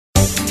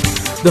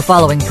The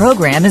following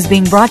program is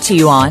being brought to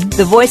you on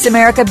the Voice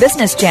America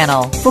Business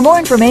Channel. For more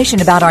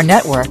information about our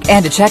network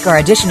and to check our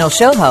additional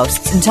show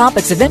hosts and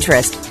topics of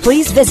interest,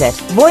 please visit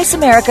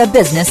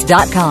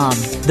voiceamericabusiness.com.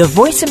 The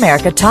Voice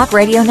America Talk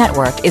Radio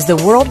Network is the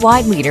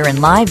worldwide leader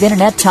in live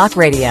Internet talk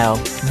radio.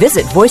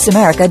 Visit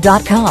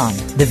voiceamerica.com.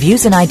 The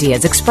views and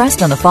ideas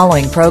expressed on the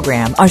following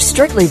program are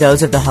strictly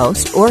those of the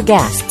host or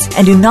guests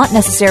and do not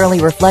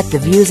necessarily reflect the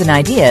views and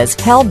ideas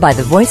held by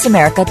the Voice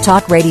America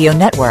Talk Radio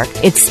Network,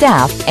 its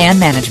staff, and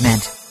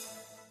management.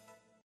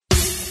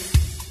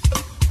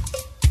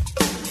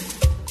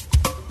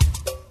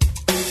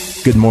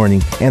 Good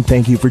morning, and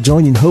thank you for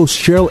joining host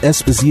Cheryl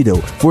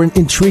Esposito for an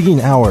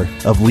intriguing hour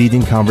of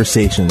leading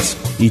conversations.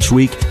 Each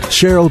week,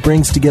 Cheryl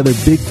brings together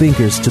big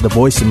thinkers to the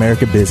Voice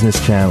America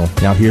Business Channel.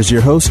 Now here's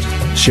your host,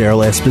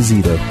 Cheryl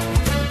Esposito.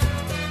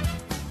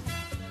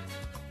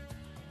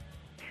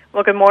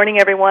 Well, good morning,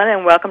 everyone,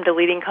 and welcome to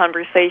Leading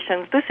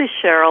Conversations. This is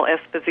Cheryl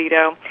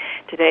Esposito.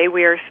 Today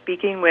we are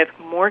speaking with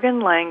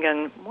Morgan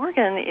Langan.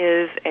 Morgan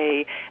is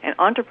an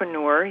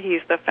entrepreneur. He's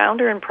the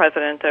founder and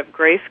president of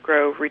Grace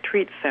Grove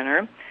Retreat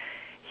Center.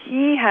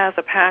 He has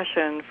a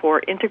passion for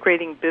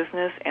integrating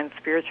business and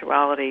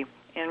spirituality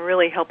and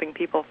really helping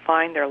people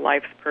find their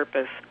life's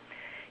purpose.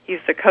 He's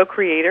the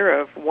co-creator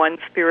of One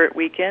Spirit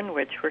Weekend,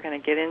 which we're going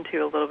to get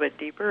into a little bit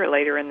deeper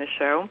later in the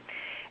show.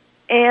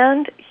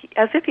 And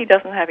as if he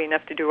doesn't have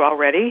enough to do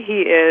already,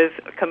 he is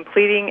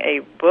completing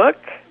a book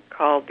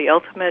called The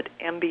Ultimate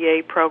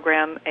MBA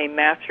Program, a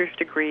Master's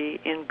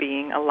Degree in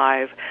Being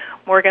Alive.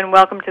 Morgan,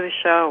 welcome to the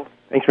show.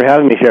 Thanks for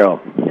having me,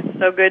 Cheryl. It's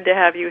so good to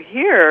have you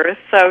here.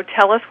 So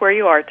tell us where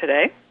you are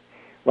today.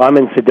 Well, I'm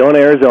in Sedona,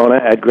 Arizona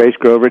at Grace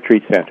Grove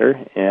Retreat Center,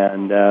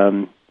 and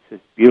it's a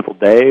beautiful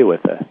day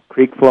with a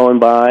creek flowing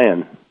by,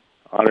 and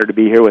honored to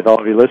be here with all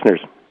of your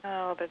listeners.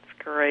 Oh, that's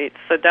great.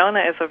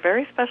 Sedona is a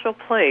very special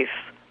place.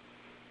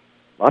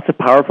 Lots of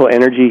powerful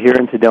energy here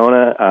in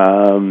Sedona,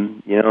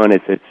 and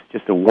it's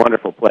just a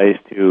wonderful place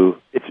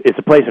it's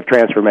a place of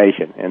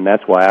transformation, and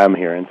that's why I'm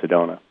here in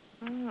Sedona.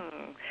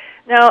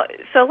 Now,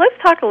 so let's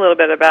talk a little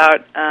bit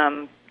about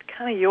kind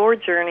of your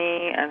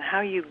journey and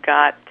how you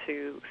got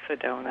to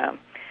Sedona.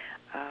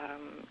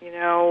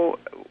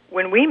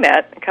 When we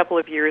met a couple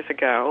of years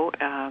ago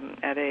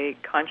at a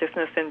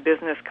Consciousness in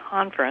Business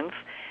conference,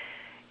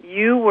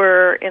 you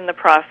were in the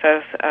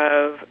process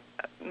of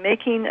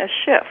making a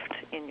shift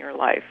in your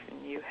life.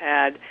 You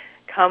had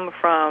come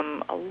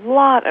from a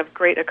lot of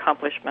great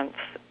accomplishments,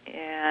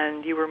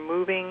 and you were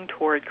moving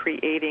toward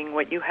creating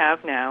what you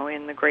have now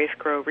in the Grace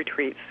Grove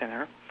Retreat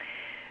Center.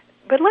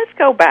 But let's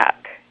go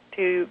back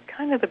to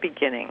kind of the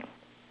beginning.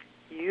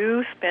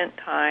 You spent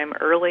time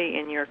early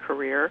in your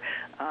career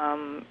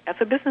as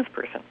a business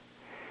person.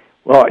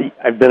 Well,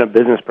 I've been a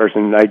business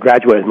person. I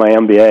graduated with my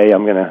MBA.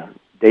 I'm going to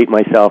date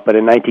myself, but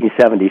in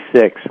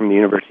 1976 from the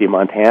University of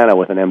Montana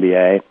with an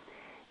MBA.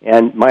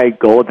 And my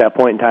goal at that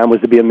point in time was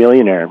to be a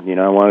millionaire.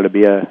 I wanted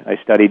to I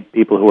studied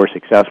people who were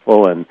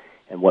successful and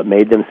what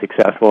made them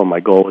successful, and my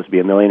goal was to be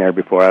a millionaire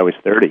before I was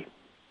 30.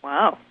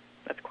 Wow.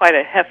 That's quite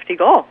a hefty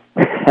goal.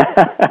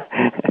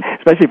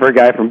 Especially for a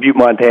guy from Butte,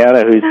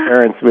 Montana, whose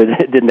parents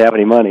didn't have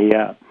any money,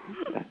 yeah.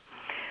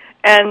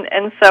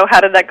 And so how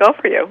did that go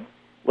for you?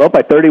 Well,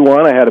 by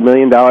 31, I had $1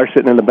 million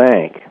sitting in the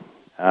bank.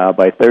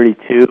 By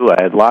 32,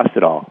 I had lost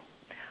it all.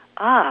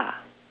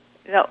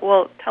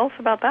 Well, tell us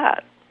about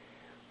that.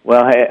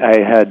 Well,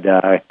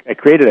 I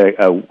created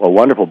a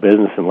wonderful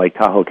business in Lake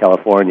Tahoe,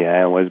 California,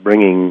 and was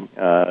bringing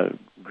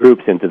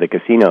groups into the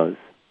casinos.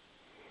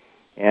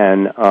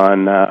 And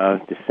on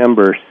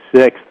December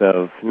 6th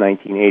of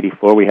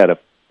 1984, we had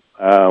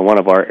one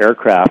of our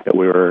aircraft that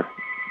we were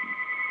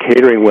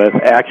catering with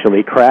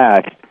actually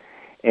crashed,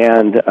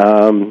 and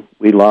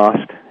we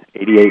lost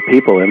 88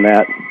 people in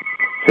that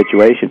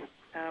situation.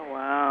 Oh,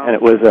 wow. And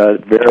it was a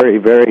very,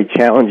 very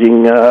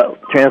challenging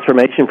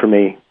transformation for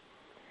me.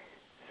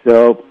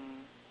 So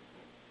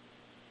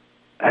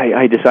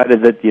I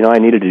decided that, I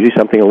needed to do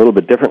something a little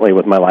bit differently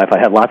with my life. I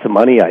had lots of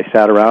money. I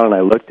sat around and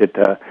I looked at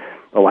the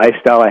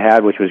lifestyle I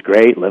had, which was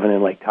great, living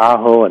in Lake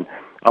Tahoe and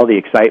all the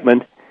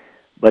excitement.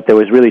 But there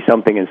was really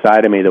something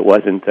inside of me that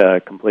wasn't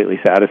completely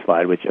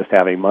satisfied with just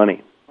having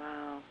money.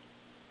 Wow.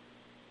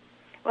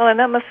 Well, and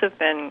that must have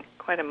been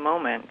quite a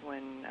moment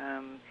when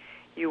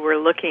you were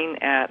looking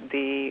at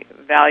the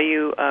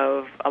value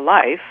of a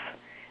life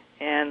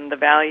and the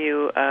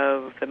value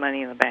of the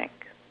money in the bank.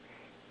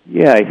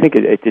 Yeah, I think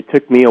it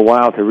took me a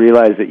while to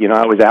realize that,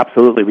 I was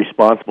absolutely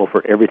responsible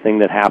for everything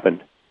that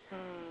happened,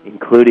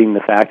 including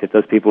the fact that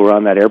those people were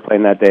on that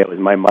airplane that day. It was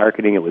my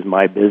marketing, it was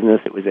my business,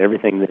 it was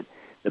everything that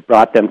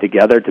brought them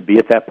together to be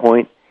at that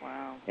point.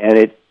 Wow. And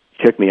it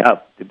shook me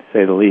up, to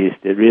say the least.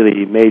 It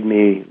really made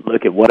me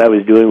look at what I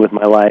was doing with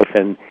my life,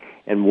 and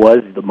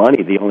was the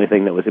money the only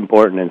thing that was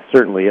important? And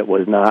certainly it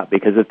was not,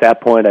 because at that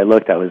point I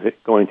was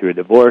going through a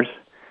divorce.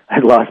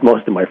 I'd lost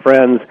most of my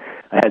friends.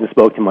 I hadn't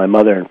spoken to my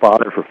mother and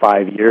father for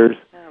 5 years.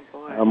 Oh,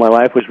 boy. My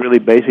life was really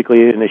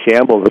basically in a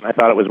shambles, and I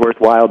thought it was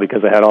worthwhile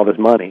because I had all this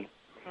money.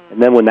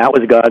 And then when that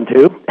was gone,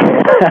 too,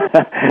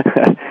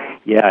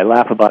 yeah, I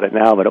laugh about it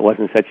now, but it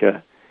wasn't such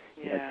a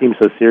Yeah. It seemed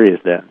so serious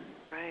then.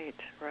 Right,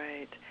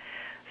 right.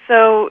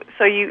 So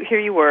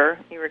you were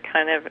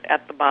kind of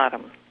at the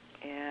bottom,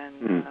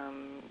 and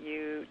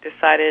you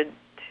decided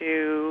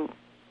to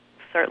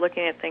start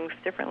looking at things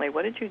differently.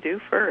 What did you do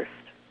first?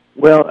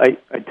 Well,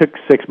 I took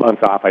 6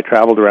 months off. I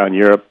traveled around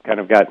Europe, kind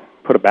of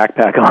put a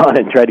backpack on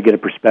and tried to get a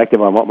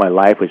perspective on what my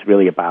life was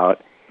really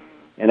about.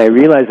 And I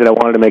realized that I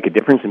wanted to make a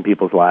difference in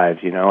people's lives.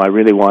 You know, I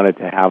really wanted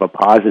to have a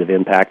positive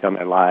impact on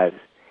their lives.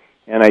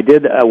 And I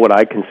did what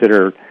I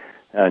consider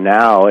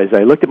now is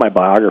I looked at my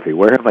biography.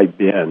 Where have I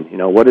been? You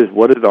know, what is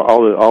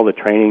all the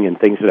training and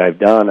things that I've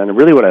done? And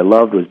really what I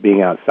loved was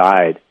being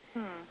outside.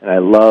 And I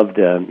loved,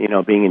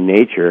 being in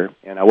nature.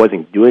 And I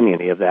wasn't doing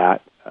any of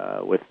that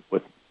with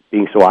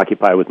being so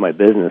occupied with my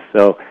business.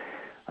 So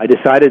I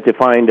decided to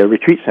find a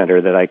retreat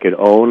center that I could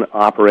own,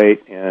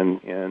 operate,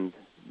 and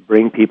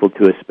bring people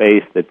to a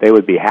space that they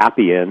would be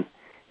happy in,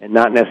 and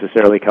not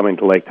necessarily coming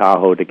to Lake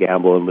Tahoe to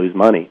gamble and lose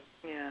money.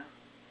 Yeah.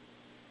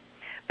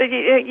 But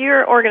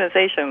your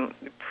organization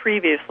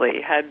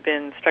previously had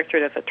been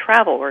structured as a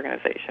travel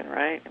organization,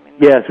 right?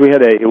 Yes, we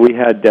had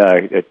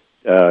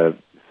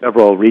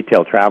several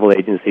retail travel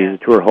agencies,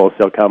 a tour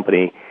wholesale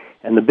company,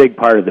 and the big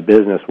part of the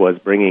business was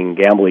bringing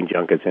gambling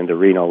junkets into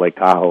Reno, Lake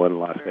Tahoe, and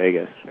Las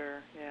Vegas.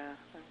 Sure, yeah,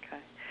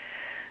 okay.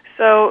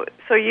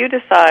 So you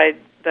decide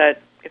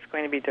that it's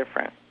going to be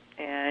different,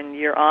 and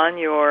you're on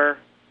your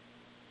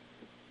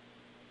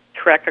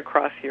trek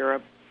across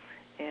Europe,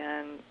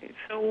 and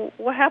so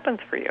what happens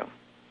for you?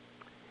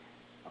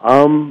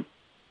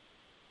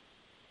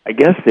 I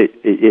guess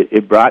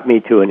it brought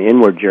me to an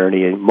inward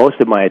journey, and most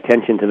of my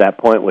attention to that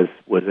point was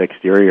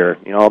exterior.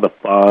 You know, all the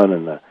fun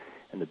and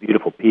the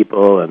beautiful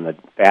people and the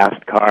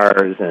fast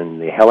cars and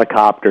the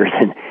helicopters,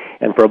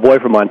 and for a boy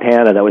from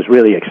Montana, that was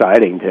really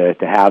exciting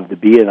to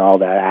be in all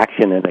that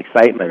action and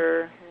excitement.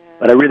 Sure, yeah.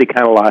 But I really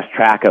kind of lost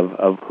track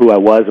of who I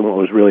was and what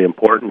was really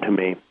important to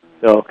me.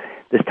 So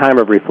this time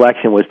of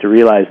reflection was to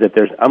realize that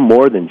I'm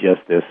more than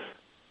just this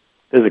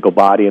physical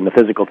body and the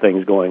physical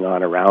things going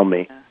on around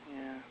me. Yeah.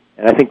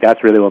 And I think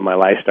that's really when my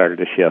life started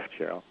to shift,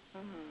 Cheryl.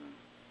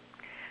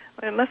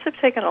 Well, it must have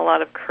taken a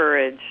lot of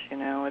courage, you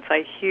know, as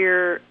I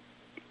hear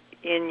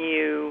in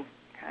you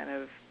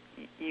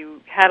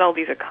you had all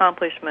these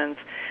accomplishments,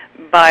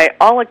 by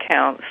all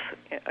accounts,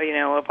 you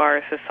know, of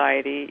our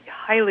society,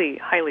 highly,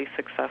 highly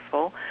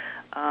successful,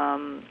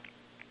 and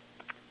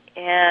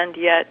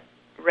yet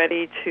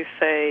ready to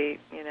say,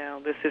 you know,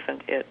 this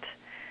isn't it.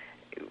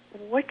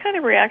 What kind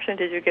of reaction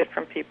did you get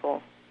from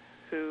people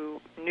who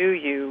knew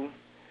you,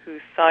 who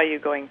saw you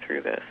going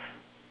through this?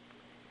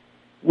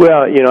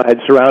 Well, you know,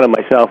 I'd surrounded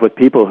myself with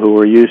people who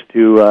were used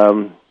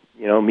to,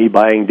 me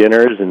buying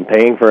dinners and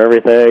paying for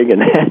everything,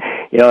 and,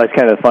 you know, I was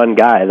kind of the fun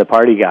guy, the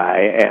party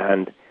guy,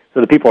 and so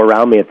the people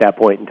around me at that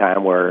point in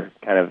time were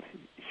kind of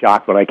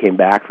shocked when I came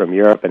back from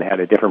Europe and had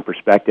a different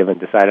perspective and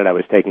decided I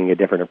was taking a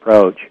different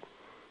approach,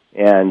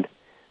 and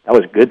that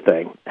was a good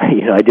thing.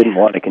 You know, I didn't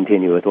want to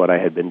continue with what I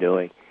had been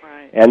doing.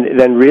 Right. And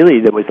then really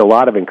there was a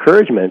lot of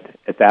encouragement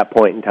at that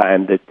point in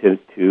time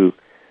to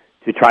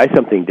try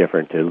something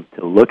different, to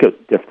look at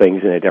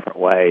things in a different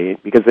way,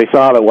 because they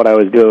saw that what I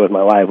was doing with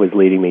my life was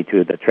leading me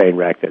to the train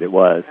wreck that it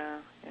was.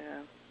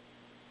 Yeah.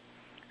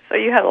 So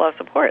you had a lot of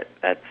support.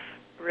 That's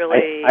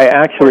really... I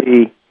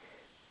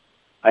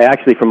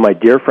actually, from my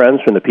dear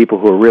friends, from the people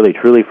who were really,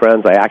 truly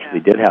friends, I actually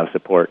did have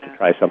support to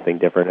try something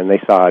different, and they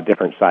saw a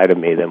different side of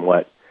me than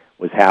what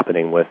was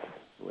happening with,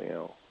 you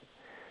know,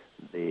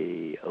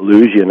 the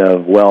illusion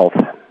of wealth.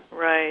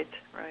 Right.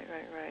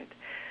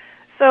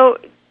 So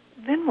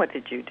then what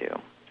did you do?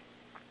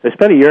 So I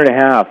spent a year and a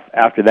half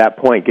after that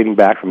point, getting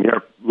back from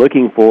Europe,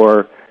 looking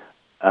for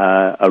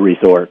a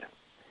resort.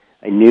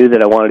 I knew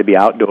that I wanted to be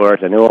outdoors.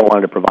 I knew I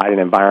wanted to provide an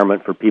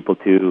environment for people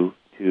to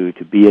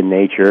be in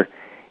nature,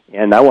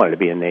 and I wanted to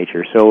be in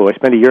nature. So I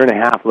spent a year and a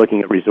half looking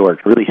at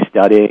resorts, really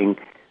studying,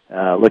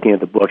 looking at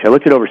the books. I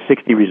looked at over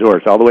 60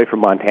 resorts, all the way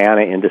from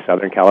Montana into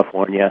Southern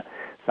California,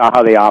 saw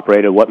how they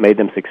operated, what made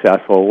them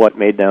successful, what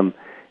made them,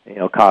 you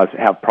know,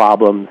 have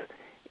problems,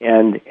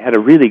 and had a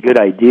really good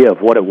idea of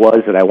what it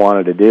was that I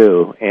wanted to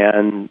do,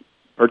 and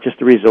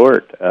purchased a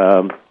resort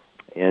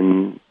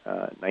in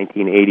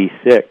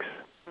 1986,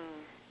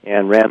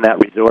 and ran that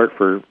resort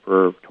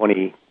for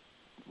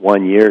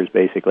 21 years,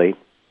 basically.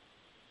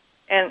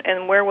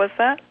 And where was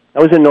that? I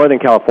was in Northern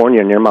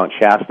California, near Mount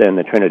Shasta and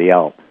the Trinity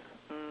Alps.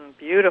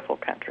 Beautiful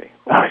country.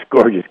 Oh, it's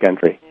gorgeous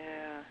country.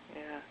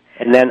 Yeah.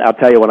 And then I'll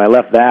tell you, when I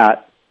left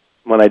that,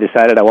 when I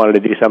decided I wanted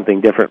to do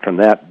something different from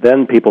that,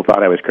 then people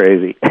thought I was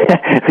crazy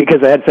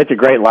because I had such a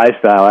great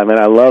lifestyle. I mean,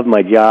 I loved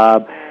my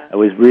job. I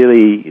was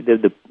really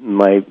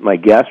my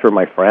guests were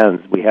my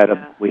friends. We'd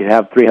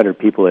have 300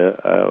 people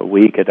a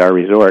week at our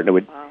resort, and it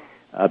would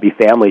be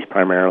families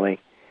primarily.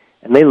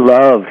 And they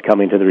loved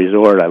coming to the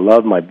resort. I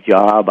loved my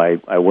job.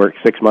 I worked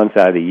 6 months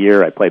out of the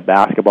year. I played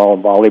basketball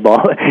and volleyball.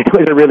 It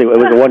was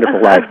a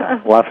wonderful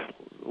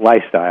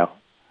lifestyle.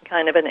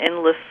 Kind of an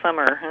endless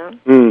summer, huh?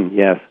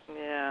 Yes.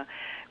 Yeah.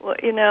 Well,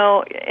 you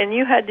know, and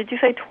you had, did you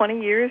say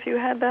 20 years you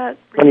had that?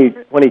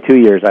 22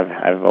 years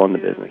I've owned the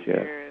business,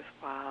 yeah.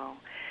 Wow.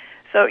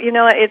 So,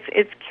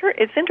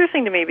 it's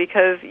interesting to me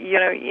because,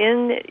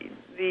 in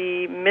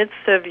the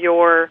midst of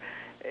your,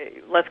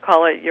 let's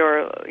call it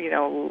your,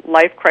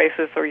 life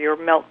crisis or your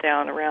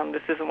meltdown around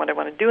this isn't what I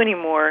want to do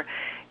anymore,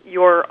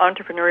 your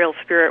entrepreneurial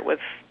spirit was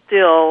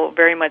still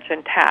very much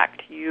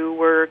intact. You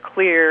were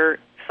clear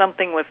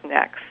something was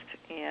next.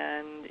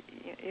 And,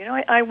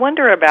 I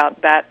wonder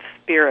about that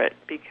spirit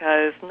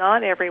because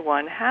not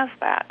everyone has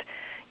that.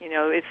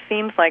 It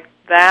seems like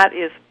that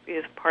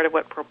is part of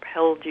what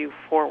propelled you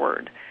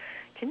forward.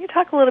 Can you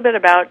talk a little bit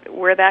about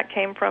where that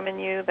came from in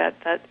you,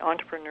 that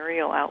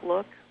entrepreneurial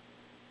outlook?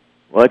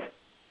 Well,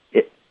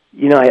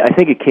 I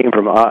think it came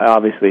from,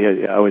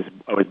 obviously, I was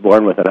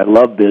born with it. I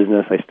love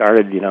business. I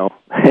started,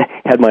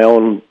 had my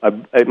own,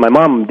 my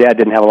mom and dad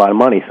didn't have a lot of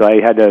money, so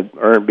I had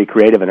to be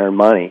creative and earn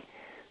money.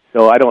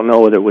 So I don't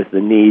know whether it was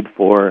the need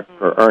for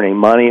earning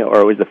money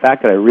or it was the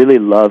fact that I really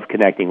love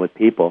connecting with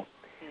people.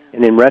 Yeah.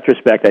 And in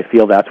retrospect, I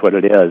feel that's what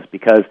it is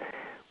because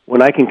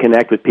when I can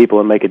connect with people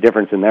and make a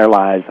difference in their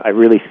lives, I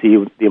really see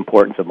the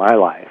importance of my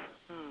life.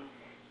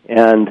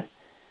 And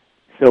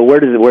so where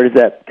does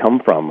that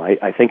come from?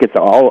 I think it's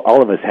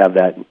all of us have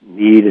that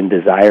need and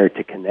desire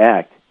to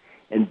connect,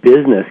 and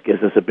business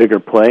gives us a bigger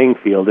playing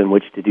field in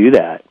which to do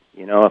that.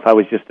 If I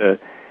was just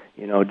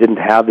didn't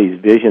have these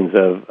visions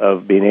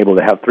of being able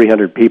to have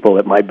 300 people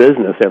at my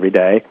business every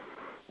day,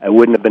 I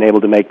wouldn't have been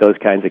able to make those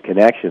kinds of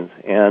connections.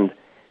 And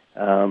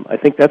I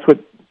think that's what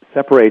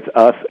separates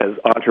us as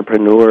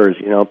entrepreneurs,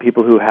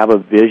 people who have a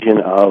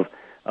vision of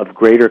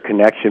greater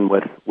connection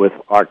with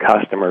our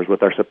customers,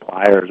 with our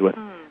suppliers,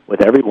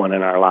 with everyone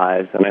in our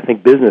lives. And I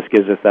think business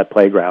gives us that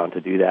playground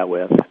to do that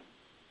with.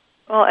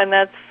 Well, and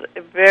that's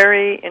a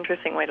very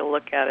interesting way to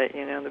look at it.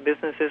 The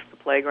business is the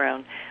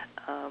playground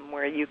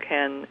where you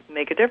can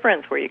make a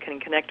difference, where you can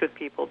connect with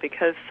people,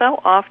 because so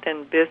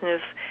often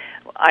business,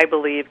 I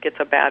believe, gets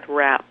a bad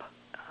rap.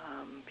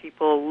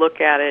 People look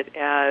at it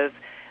as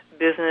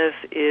business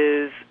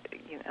is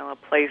a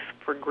place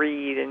for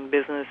greed, and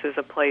business is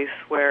a place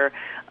where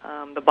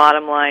the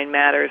bottom line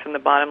matters, and the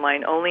bottom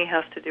line only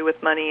has to do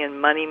with money,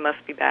 and money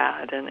must be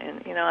bad.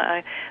 And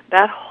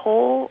that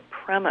whole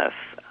premise,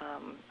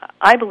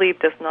 I believe,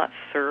 does not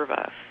serve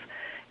us,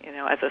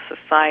 as a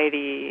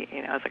society,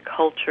 as a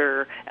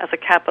culture, as a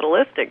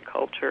capitalistic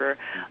culture,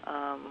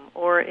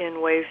 or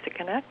in ways to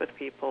connect with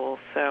people.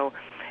 So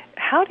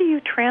how do you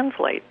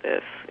translate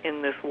this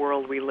in this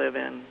world we live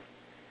in?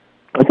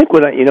 I think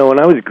when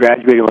I was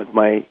graduating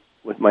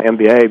with my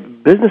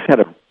MBA, business had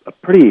a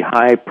pretty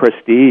high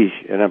prestige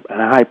and a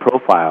high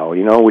profile.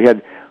 We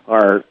had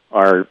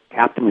our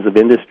captains of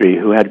industry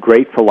who had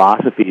great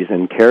philosophies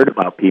and cared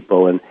about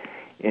people, and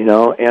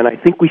I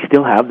think we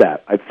still have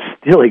that. It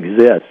still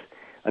exists.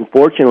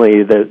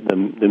 Unfortunately,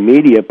 the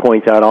media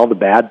points out all the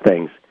bad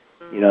things.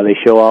 They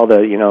show all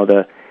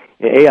the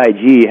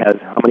AIG has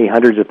how many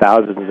hundreds of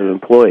thousands of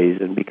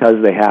employees, and because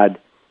they had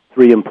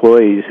 4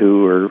 employees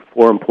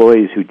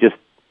who just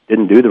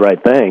didn't do the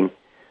right thing,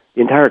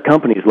 the entire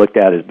company is looked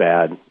at as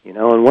bad.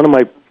 And one of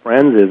my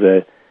friends is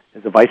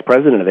a vice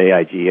president of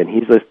AIG, and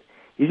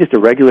he's just a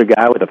regular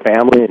guy with a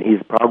family, and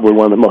he's probably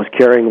one of the most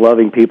caring,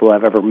 loving people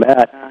I've ever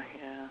met. Yeah.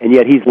 And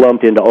yet he's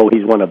lumped into,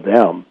 he's one of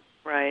them.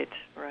 Right.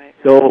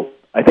 So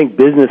I think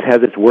business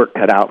has its work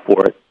cut out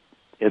for it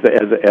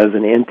as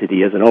an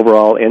entity, as an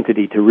overall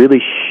entity, to really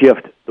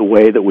shift the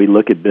way that we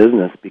look at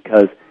business,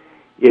 because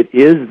it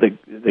is the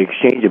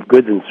exchange of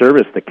goods and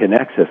service that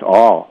connects us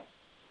all.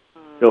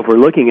 So if we're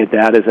looking at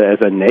that as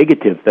a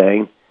negative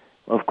thing,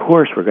 of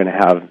course we're going to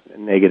have a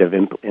negative,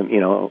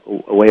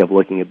 a way of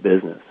looking at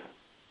business.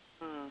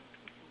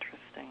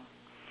 Interesting.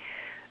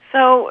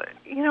 So,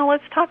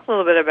 let's talk a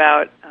little bit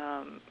about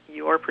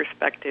your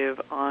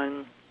perspective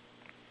on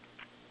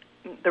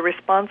the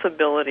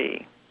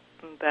responsibility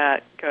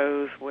that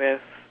goes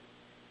with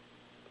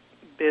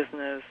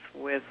business,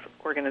 with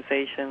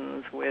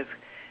organizations, with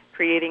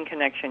creating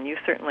connection. You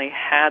certainly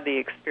had the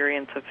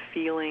experience of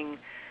feeling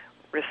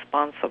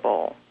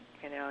responsible.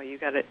 You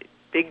got a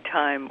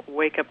big-time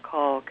wake-up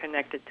call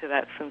connected to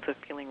that sense of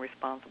feeling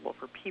responsible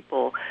for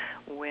people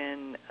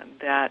when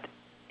that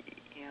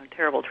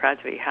terrible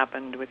tragedy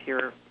happened with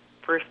your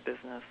first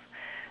business.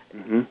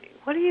 Mm-hmm.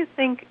 What do you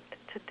think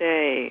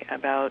today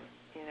about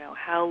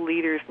how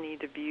leaders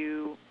need to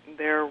view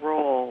their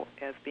role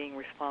as being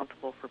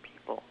responsible for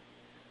people?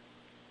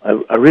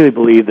 I really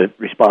believe that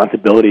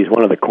responsibility is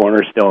one of the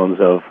cornerstones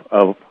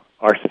of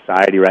our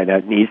society right now.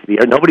 It needs to be.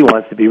 Nobody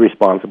wants to be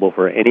responsible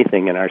for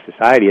anything in our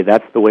society.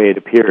 That's the way it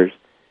appears.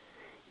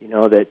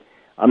 That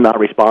I'm not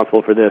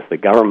responsible for this. The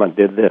government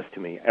did this to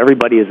me.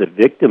 Everybody is a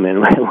victim,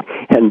 and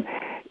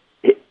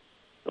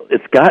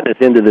it's gotten us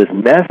into this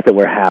mess that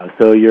we're having.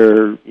 So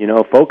you're,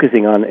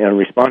 focusing on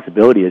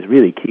responsibility is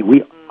really key.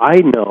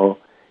 I know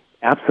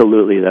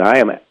absolutely that I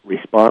am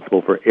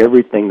responsible for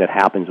everything that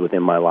happens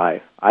within my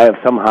life. I have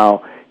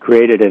somehow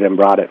created it and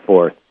brought it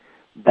forth.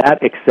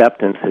 That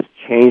acceptance has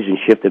changed and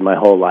shifted my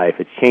whole life.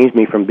 It's changed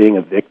me from being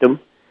a victim.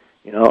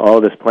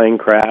 This plane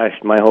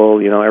crashed, my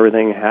whole,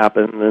 everything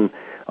happened, and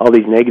all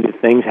these negative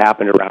things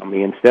happened around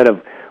me. Instead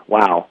of,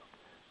 wow,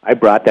 I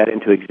brought that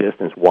into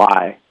existence.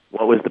 Why?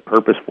 What was the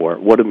purpose for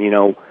it? What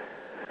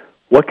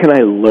can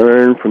I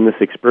learn from this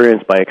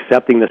experience by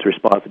accepting this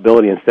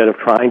responsibility instead of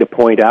trying to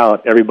point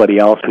out everybody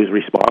else who's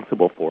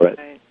responsible for it?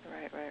 Right.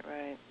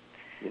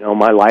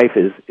 My life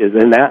is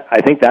in that.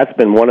 I think that's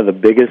been one of the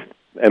biggest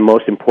and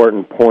most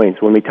important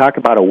points. When we talk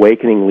about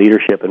awakening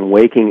leadership and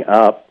waking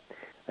up,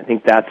 I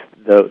think that's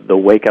the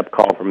wake-up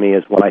call for me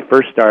is when I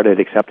first started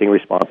accepting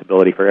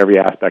responsibility for every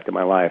aspect of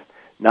my life,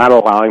 not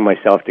allowing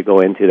myself to go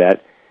into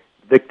that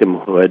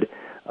victimhood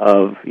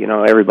of,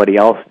 everybody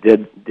else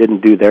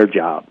didn't do their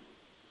job.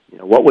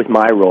 What was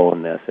my role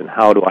in this, and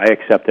how do I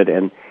accept it?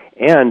 And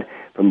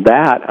from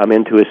that, I'm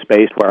into a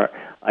space where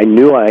I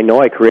know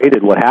I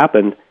created what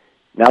happened.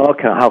 Now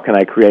how can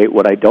I create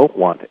what I don't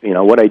want,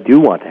 what I do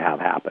want to have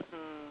happen?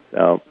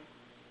 So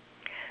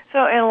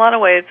in a lot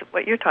of ways,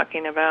 what you're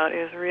talking about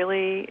is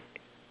really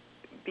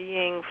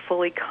being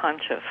fully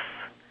conscious,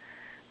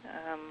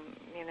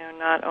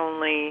 not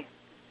only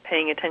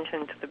paying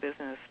attention to the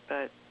business,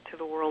 but to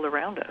the world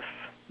around us.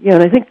 Yeah,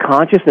 and I think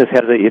consciousness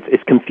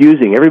it's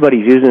confusing.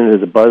 Everybody's using it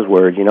as a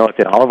buzzword. It's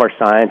in all of our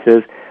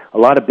sciences. A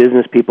lot of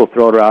business people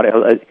throw it around.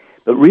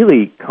 But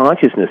really,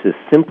 consciousness is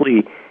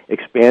simply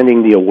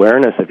expanding the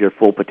awareness of your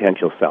full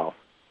potential self.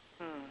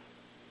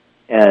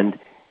 And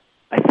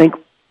I think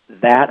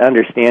that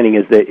understanding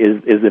is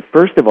that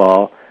first of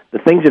all, the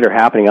things that are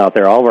happening out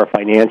there, all of our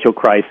financial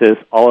crisis,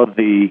 all of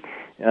the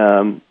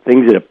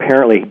things that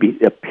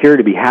appear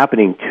to be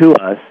happening to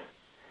us,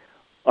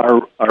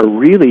 are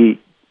really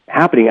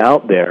happening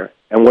out there.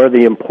 And where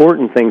the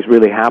important things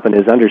really happen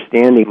is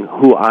understanding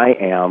who I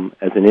am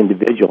as an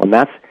individual, and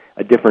that's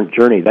a different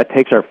journey. That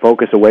takes our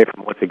focus away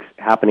from what's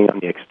happening on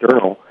the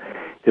external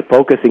to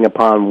focusing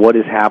upon what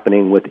is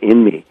happening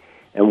within me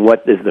and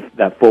what is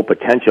that full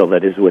potential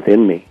that is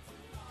within me.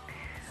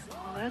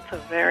 Well, that's a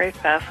very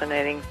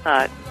fascinating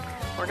thought.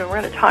 We're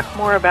going to talk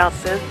more about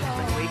this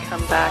when we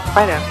come back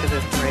right after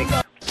this break.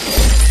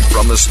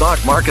 From the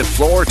stock market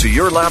floor to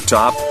your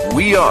laptop,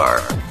 we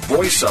are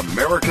Voice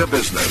America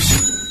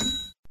Business.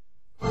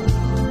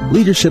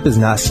 Leadership is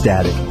not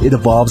static. It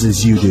evolves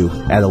as you do.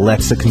 At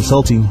Alexa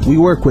Consulting, we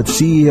work with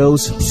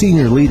CEOs,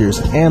 senior leaders,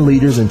 and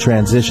leaders in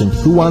transition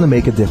who want to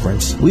make a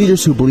difference.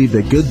 Leaders who believe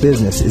that good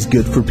business is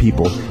good for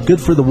people,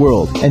 good for the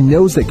world, and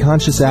knows that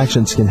conscious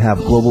actions can have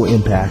global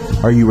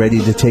impact. Are you ready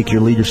to take your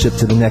leadership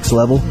to the next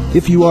level?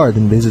 If you are,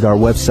 then visit our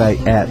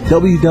website at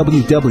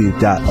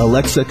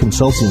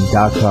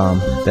www.alexaconsulting.com.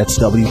 That's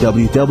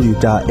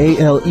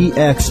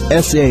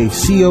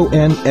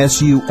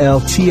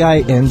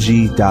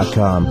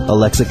www.alexaconsulting.com.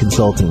 Alexa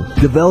Consulting,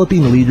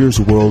 developing leaders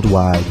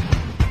worldwide.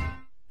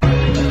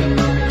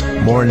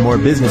 More and more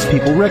business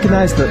people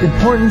recognize the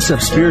importance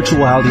of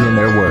spirituality in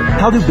their work.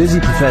 How do busy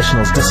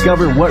professionals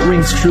discover what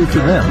rings true for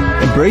them?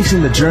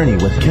 Embracing the Journey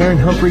with Karen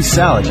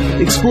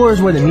Humphrey-Salick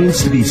explores what it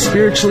means to be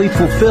spiritually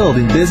fulfilled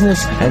in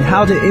business and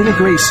how to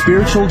integrate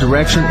spiritual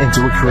direction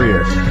into a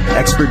career.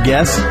 Expert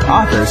guests,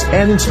 authors,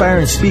 and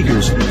inspiring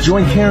speakers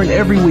join Karen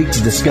every week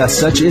to discuss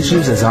such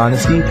issues as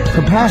honesty,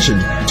 compassion,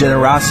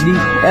 generosity,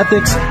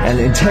 ethics, and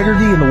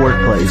integrity in the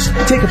workplace.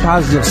 Take a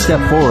positive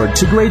step forward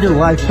to greater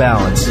life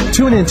balance.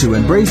 Tune into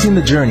Embracing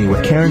the Journey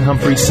with Karen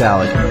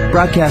Humphrey-Salick,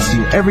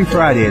 broadcasting every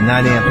Friday at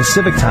 9 a.m.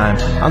 Pacific Time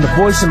on the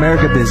Voice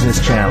America Business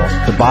Channel,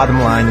 the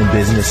bottom line in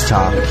business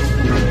talk.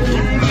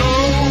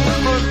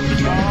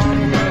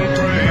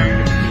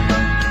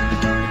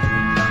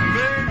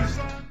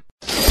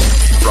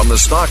 From the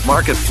stock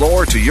market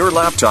floor to your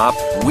laptop,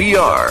 we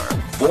are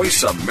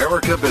Voice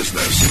America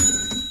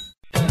Business.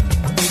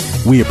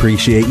 We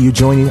appreciate you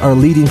joining our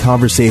leading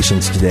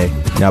conversations today.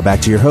 Now back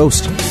to your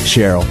host,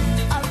 Cheryl.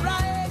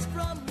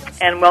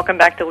 And welcome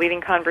back to Leading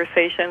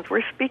Conversations.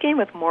 We're speaking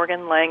with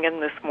Morgan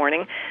Langan this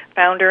morning,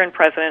 founder and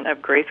president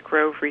of Grace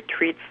Grove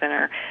Retreat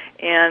Center,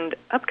 and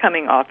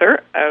upcoming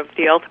author of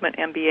the Ultimate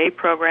MBA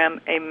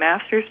program, A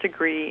Master's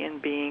Degree in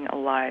Being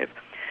Alive.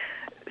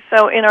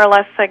 So in our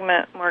last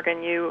segment,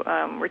 Morgan, you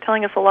were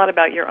telling us a lot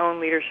about your own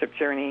leadership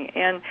journey,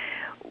 and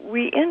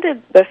we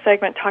ended the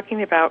segment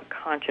talking about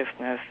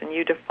consciousness, and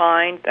you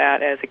defined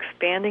that as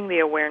expanding the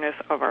awareness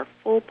of our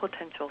full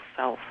potential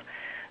self.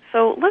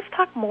 So let's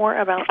talk more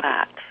about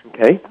that.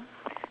 Okay.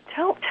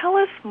 Tell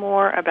us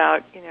more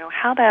about,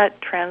 how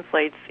that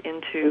translates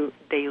into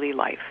daily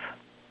life.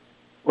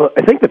 Well,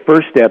 I think the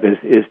first step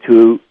is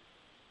to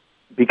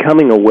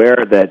becoming aware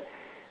that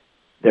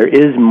there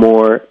is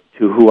more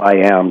to who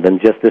I am than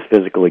just this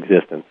physical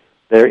existence.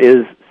 There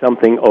is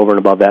something over and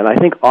above that. And I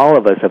think all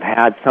of us have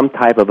had some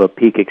type of a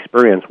peak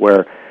experience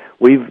where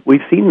we've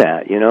seen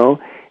that,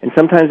 And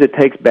sometimes it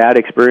takes bad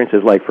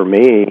experiences, like for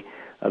me,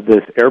 of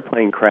this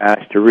airplane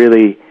crash to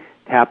really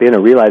tap in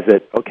and realize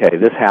that, okay,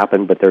 this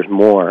happened, but there's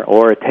more.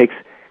 Or it takes,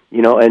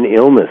 an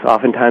illness.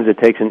 Oftentimes it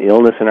takes an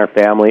illness in our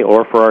family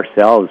or for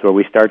ourselves where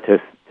we start to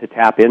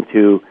tap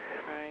into,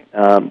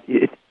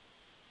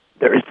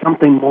 there is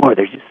something more.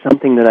 There's just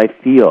something that I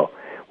feel.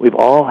 We've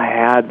all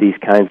had these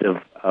kinds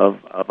of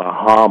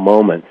aha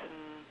moments.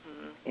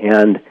 Mm-hmm.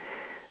 And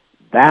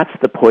that's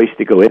the place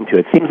to go into.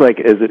 It seems like,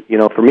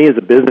 for me as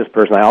a business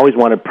person, I always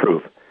wanted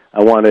proof.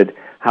 I wanted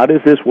how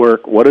does this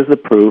work? What is the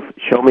proof?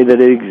 Show me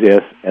that it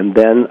exists, and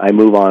then I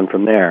move on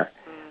from there.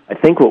 I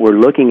think what we're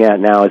looking at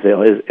now is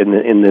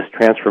in this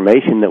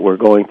transformation that we're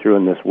going through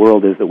in this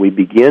world is that we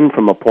begin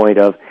from a point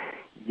of,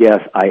 yes,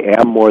 I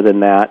am more than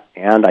that,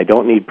 and I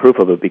don't need proof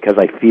of it because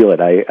I feel it.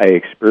 I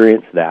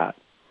experience that.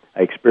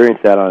 I experience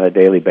that on a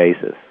daily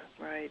basis.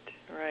 Right.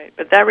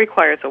 But that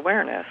requires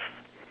awareness.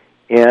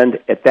 And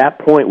at that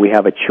point, we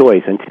have a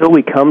choice. Until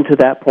we come to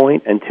that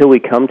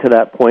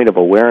point of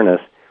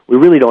awareness, we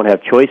really don't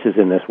have choices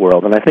in this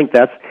world. And I think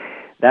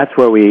that's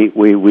where we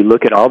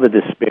look at all the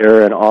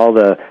despair and all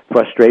the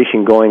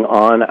frustration going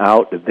on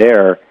out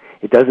there.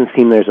 It doesn't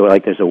seem there's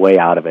a way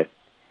out of it.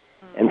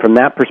 And from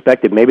that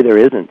perspective, maybe there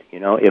isn't.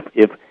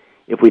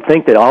 If we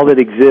think that all that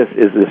exists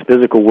is this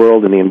physical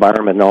world and the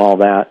environment and all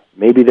that,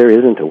 maybe there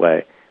isn't a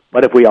way.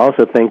 But if we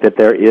also think that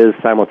there is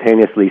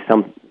simultaneously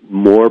some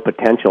more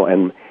potential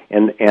and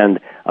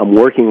I'm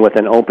working with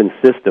an open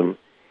system,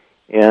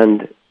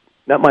 and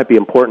that might be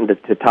important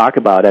to talk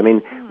about. I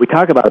mean, we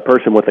talk about a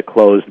person with a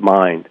closed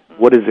mind.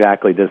 What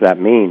exactly does that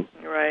mean?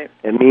 Right.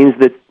 It means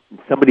that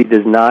somebody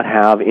does not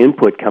have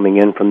input coming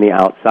in from the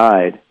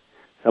outside.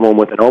 Someone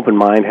with an open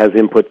mind has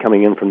input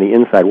coming in from the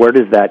inside. Where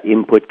does that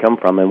input come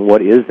from, and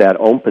what is that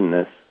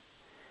openness?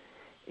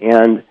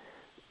 And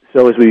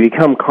so as we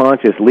become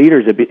conscious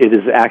leaders, it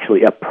is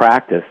actually a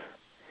practice.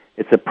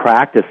 It's a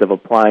practice of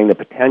applying the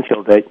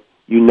potential that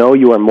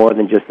you are more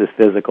than just this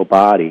physical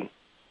body.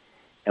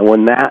 And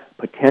when that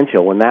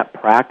potential, when that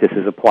practice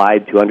is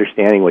applied to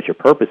understanding what your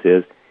purpose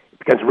is, it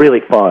becomes really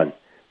fun.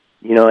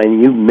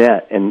 And you've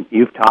met and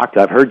you've talked.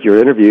 I've heard your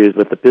interviews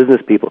with the business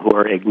people who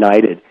are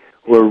ignited,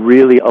 who are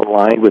really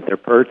aligned with their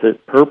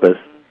purpose,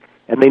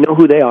 and they know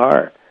who they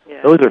are.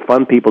 Yeah. Those are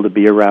fun people to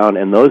be around,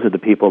 and those are the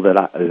people that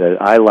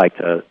I like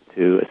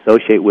to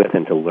associate with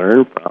and to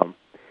learn from,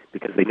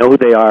 because they know who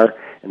they are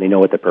and they know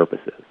what their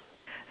purpose is.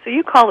 So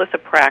you call this a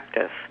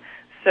practice.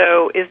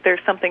 So is there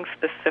something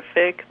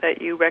specific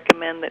that you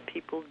recommend that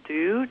people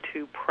do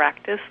to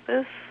practice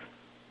this?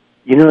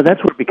 That's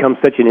where it becomes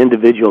such an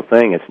individual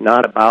thing. It's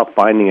not about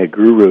finding a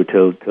guru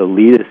to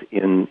lead us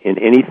in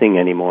anything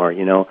anymore.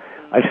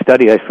 I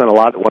spent a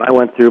lot, when I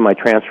went through my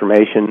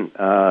transformation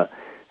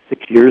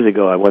 6 years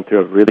ago, I went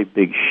through a really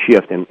big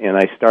shift, and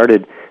I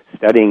started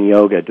studying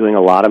yoga, doing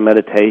a lot of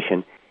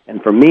meditation,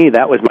 and for me,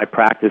 that was my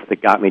practice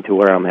that got me to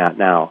where I'm at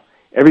now.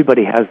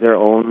 Everybody has their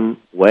own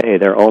way,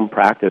 their own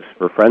practice.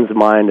 For friends of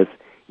mine, it's,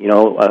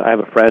 I have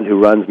a friend who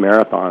runs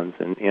marathons,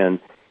 and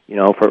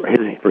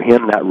for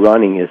him, that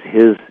running is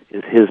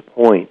his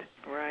point.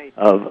 Right.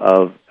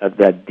 of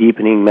that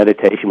deepening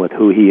meditation with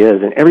who he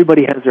is, and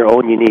everybody has their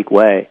own unique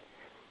way.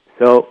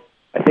 So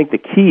I think the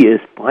key is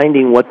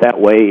finding what that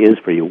way is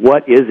for you.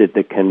 What is it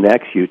that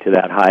connects you to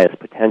that highest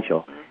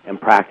potential, and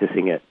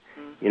practicing it?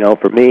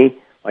 For me,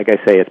 like I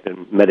say, it's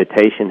been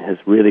meditation has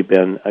really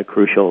been a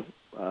crucial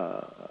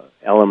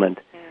element.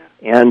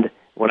 Yeah. And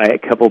when I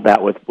coupled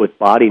that with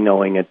body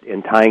knowing it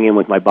and tying in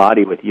with my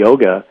body with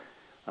yoga,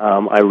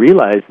 I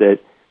realized that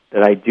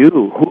I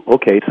do.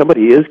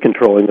 Somebody is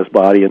controlling this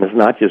body, and it's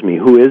not just me.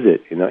 Who is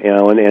it?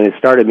 And it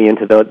started me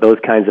into those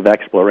kinds of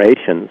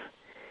explorations.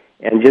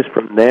 And just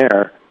from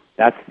there,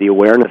 that's the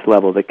awareness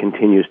level that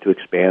continues to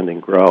expand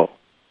and grow.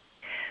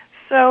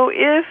 So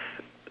if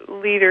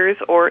leaders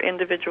or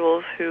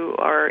individuals who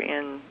are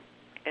in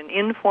an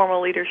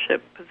informal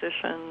leadership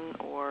position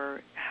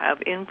or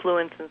have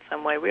influence in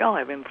some way, we all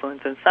have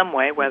influence in some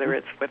way, whether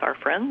it's with our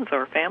friends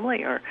or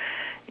family or,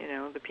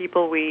 the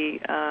people we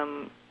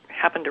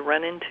happen to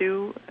run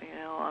into,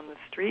 on the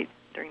street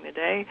during the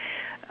day,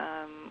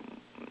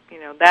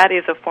 that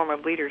is a form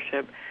of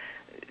leadership.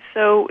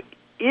 So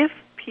if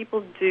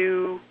people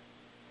do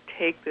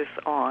take this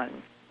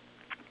on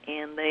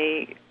and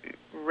they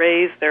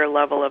raise their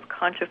level of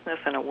consciousness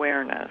and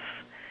awareness,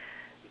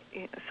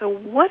 so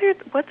what's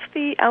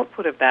the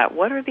output of that?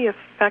 What are the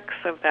effects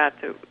of that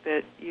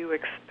you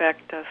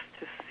expect us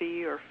to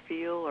see or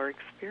feel or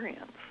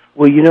experience?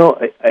 Well,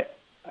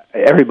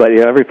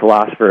 everybody, every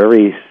philosopher,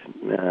 every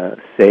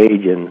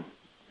sage and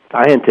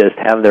scientist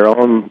have their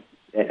own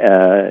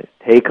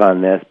take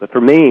on this. But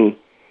for me,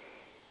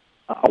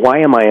 why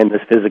am I in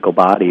this physical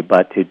body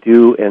but to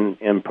do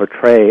and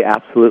portray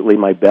absolutely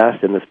my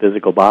best in this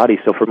physical body?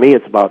 So for me,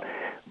 it's about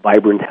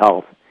vibrant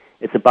health.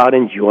 It's about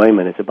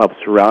enjoyment. It's about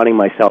surrounding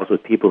myself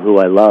with people who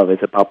I love.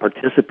 It's about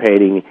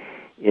participating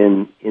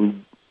in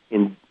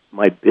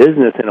my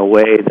business in a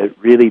way that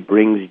really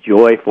brings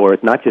joy for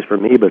it, not just for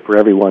me, but for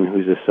everyone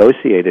who's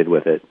associated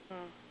with it.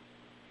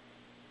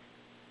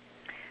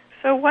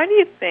 So why do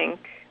you think,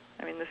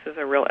 this is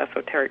a real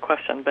esoteric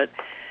question, but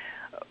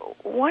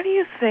why do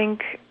you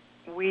think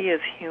we as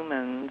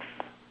humans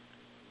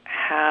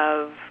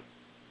have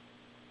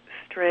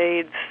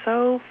strayed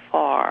so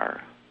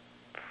far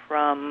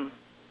from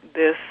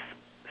this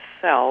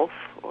self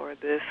or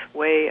this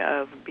way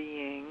of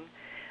being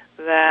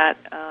that,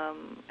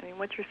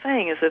 what you're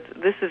saying is that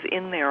this is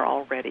in there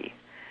already.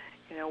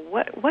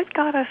 What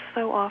got us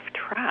so off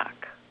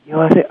track?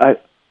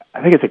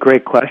 I think it's a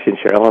great question,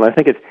 Cheryl, and I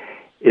think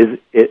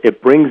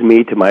it brings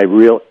me to my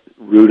real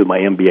root of my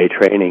MBA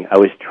training. I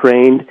was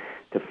trained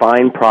to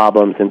find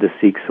problems and to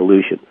seek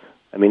solutions.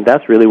 I mean,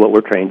 that's really what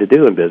we're trained to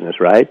do in business,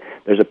 right?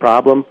 There's a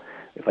problem.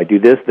 If I do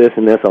this, this,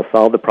 and this, I'll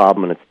solve the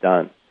problem, and it's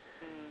done.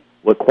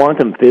 What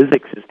quantum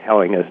physics is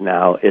telling us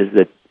now is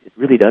that it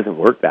really doesn't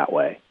work that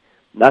way.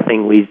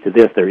 Nothing leads to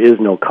this. There is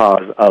no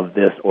cause of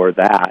this or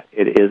that.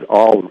 It is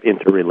all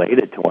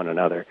interrelated to one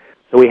another.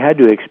 So we had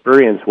to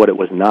experience what it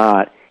was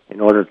not in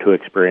order to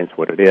experience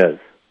what it is.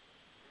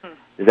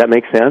 Does that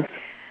make sense?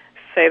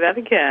 Say that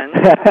again.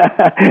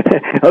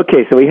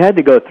 Okay, so we had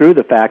to go through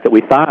the fact that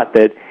we thought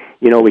that,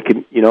 we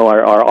could,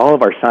 all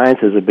of our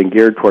sciences have been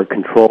geared toward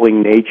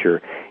controlling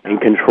nature and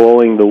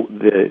controlling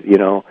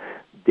the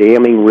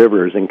damming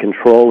rivers and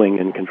controlling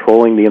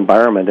the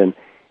environment,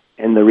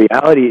 and the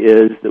reality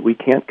is that we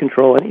can't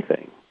control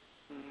anything,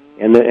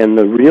 and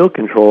the real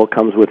control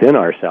comes within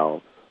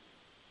ourselves.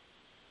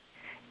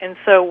 And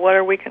so, what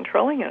are we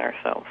controlling in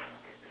ourselves?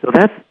 So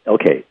that's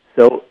okay.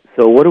 So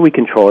what are we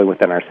controlling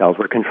within ourselves?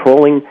 We're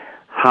controlling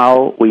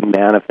how we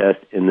manifest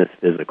in this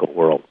physical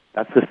world.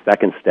 That's the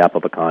second step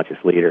of a conscious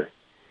leader.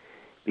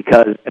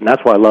 And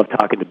that's why I love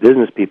talking to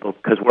business people,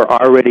 because we're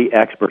already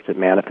experts at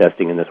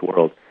manifesting in this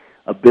world.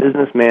 A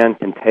businessman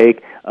can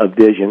take a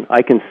vision.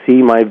 I can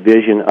see my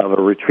vision of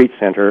a retreat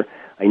center.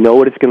 I know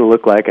what it's going to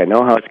look like. I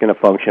know how it's going to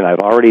function. I've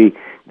already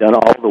done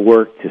all the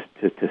work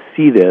to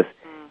see this.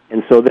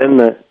 And so then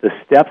the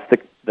steps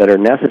that are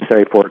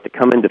necessary for it to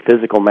come into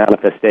physical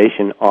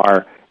manifestation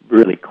are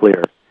really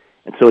clear.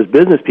 And so as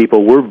business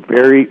people, we're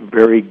very,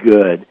 very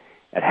good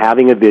at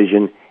having a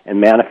vision and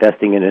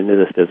manifesting it into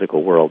this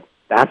physical world.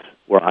 That's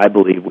where I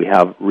believe we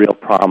have real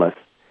promise,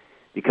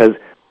 because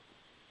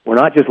we're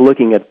not just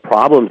looking at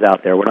problems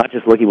out there. We're not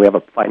just looking, we have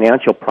a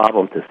financial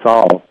problem to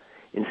solve.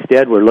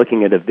 Instead, we're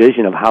looking at a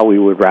vision of how we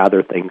would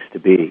rather things to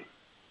be.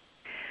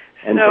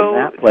 And from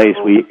that place,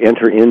 we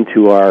enter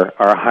into our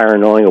higher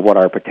knowing of what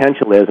our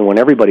potential is. And when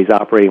everybody's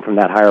operating from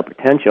that higher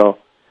potential,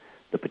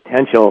 the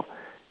potential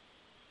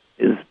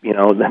is,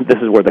 this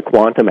is where the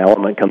quantum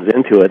element comes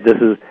into it. This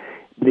is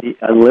the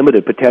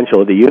unlimited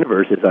potential of the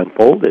universe is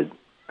unfolded.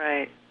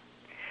 Right.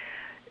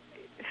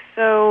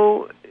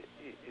 So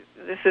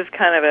this is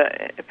kind of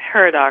a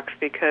paradox,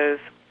 because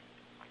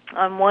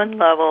on one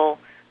level,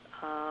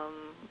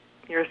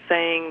 you're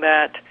saying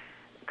that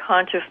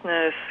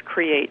consciousness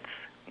creates,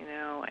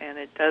 and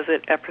it does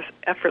it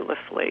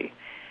effortlessly.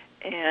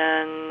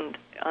 And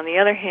on the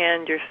other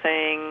hand, you're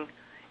saying,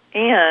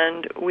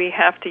 and we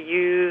have to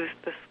use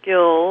the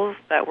skills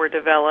that were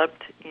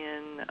developed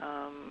in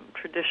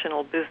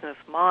traditional business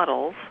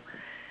models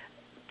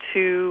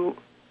to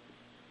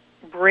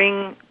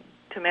bring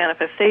to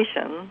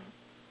manifestation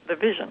the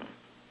vision.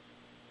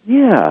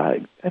 Yeah,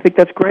 I think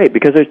that's great,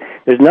 because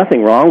there's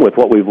nothing wrong with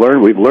what we've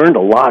learned. We've learned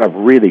a lot of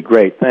really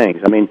great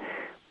things. I mean,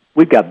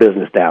 we've got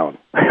business down.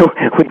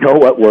 We know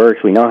what works.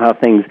 We know how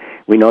things.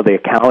 We know the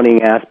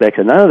accounting aspects,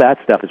 and none of that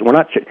stuff is. We're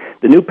not.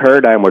 The new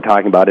paradigm we're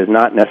talking about is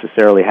not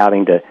necessarily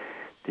having to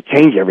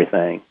change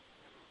everything,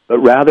 but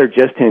rather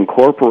just to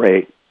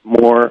incorporate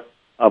more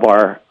of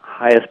our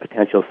highest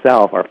potential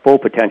self, our full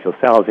potential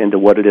selves, into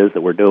what it is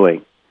that we're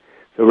doing.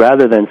 So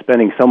rather than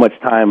spending so much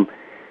time,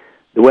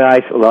 the way I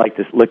like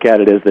to look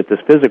at it is that this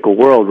physical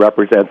world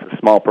represents a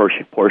small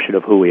portion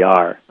of who we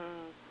are.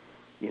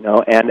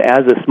 And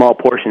as a small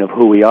portion of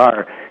who we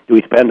are, do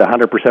we spend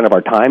 100% of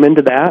our time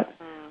into that?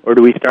 Or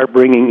do we start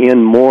bringing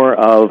in more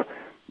of,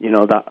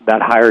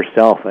 that higher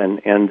self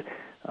and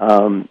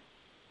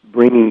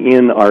bringing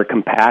in our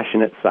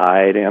compassionate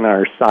side and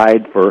our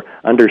side for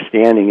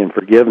understanding and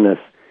forgiveness?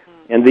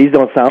 And these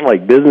don't sound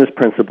like business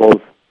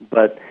principles,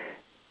 but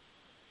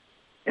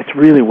it's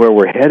really where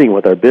we're heading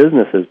with our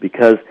businesses,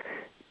 because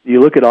you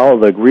look at all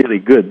of the really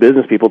good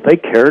business people, they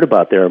cared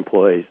about their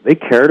employees. They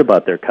cared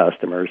about their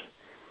customers.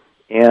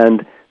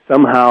 And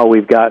somehow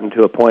we've gotten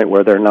to a point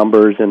where their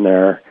numbers and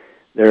their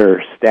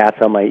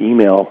stats on my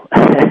email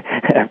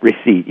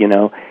receipt,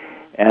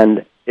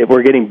 and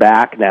we're getting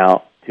back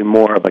now to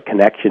more of a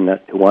connection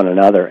to one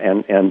another,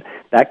 and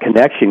that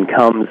connection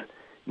comes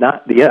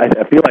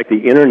I feel like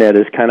the internet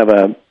is kind of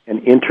an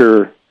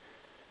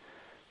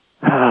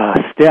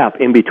step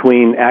in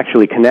between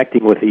actually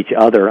connecting with each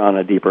other on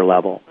a deeper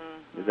level.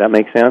 Does that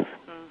make sense?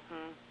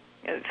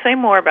 Say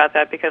more about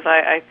that, because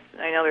I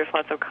know there's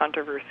lots of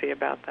controversy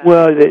about that.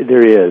 Well,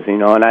 there is,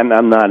 and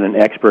I'm not an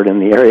expert in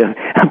the area.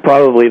 I'm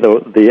probably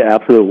the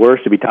absolute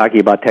worst to be talking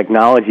about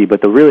technology,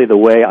 but the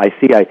way I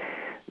see,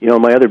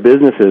 my other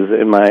businesses,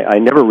 I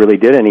never really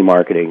did any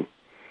marketing,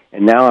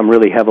 and now I'm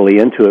really heavily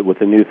into it with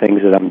the new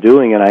things that I'm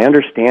doing, and I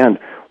understand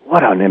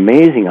what an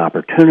amazing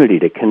opportunity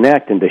to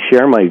connect and to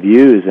share my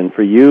views, and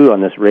for you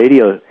on this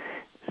radio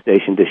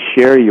station to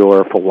share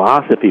your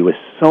philosophy with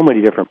so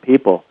many different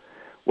people.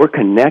 We're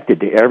connected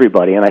to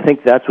everybody, and I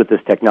think that's what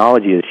this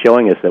technology is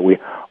showing us, that we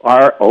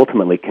are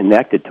ultimately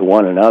connected to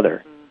one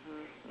another.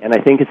 And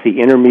I think it's the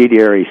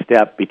intermediary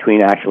step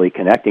between actually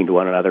connecting to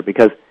one another,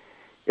 because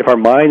if our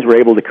minds were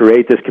able to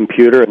create this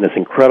computer and this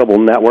incredible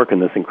network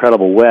and this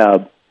incredible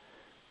web,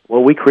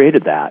 well, we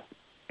created that.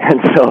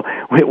 And so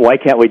why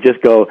can't we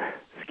just go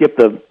skip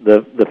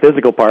the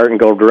physical part and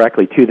go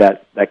directly to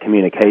that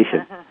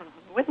communication.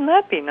 Wouldn't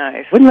that be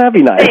nice? Wouldn't that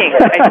be nice?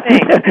 I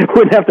think.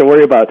 Wouldn't have to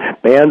worry about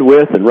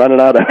bandwidth and running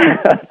out of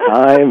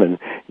time, and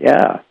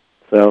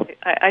So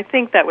I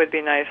think that would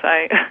be nice.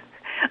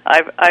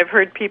 I've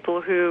heard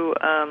people who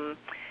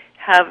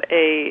have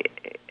a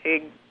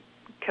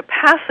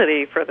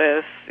capacity for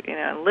this,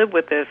 and live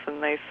with this,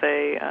 and they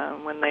say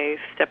when they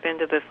step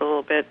into this a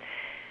little bit,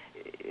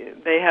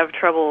 they have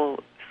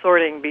trouble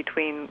sorting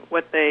between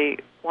what they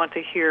want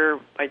to hear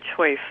by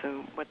choice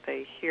and what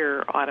they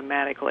hear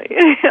automatically.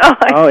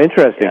 Oh,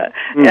 interesting.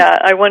 Yeah,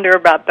 I wonder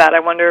about that. I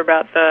wonder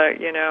about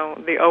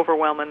the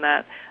overwhelm in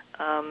that.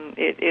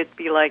 It'd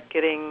be like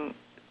getting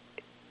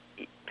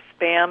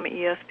spam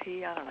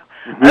ESP. I don't know.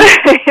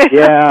 Mm-hmm.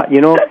 Yeah,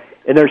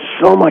 and there's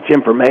so much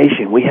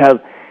information. We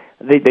have.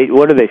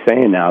 What are they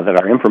saying now? That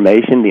our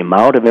information, the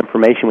amount of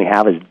information we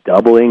have, is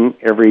doubling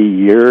every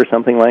year or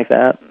something like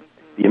that.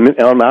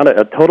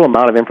 The total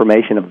amount of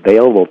information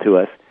available to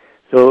us.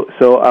 So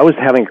I was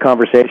having a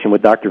conversation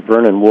with Dr.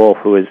 Vernon Wolfe,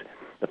 who is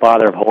the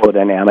father of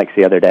holodynamics,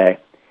 the other day,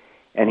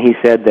 and he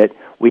said that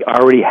we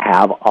already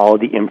have all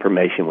the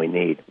information we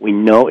need. We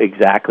know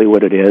exactly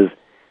what it is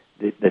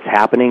that's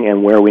happening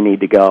and where we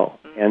need to go.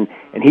 And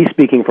he's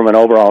speaking from an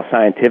overall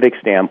scientific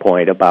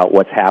standpoint about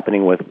what's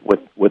happening with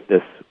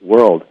this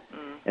world.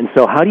 And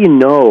so how do you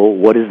know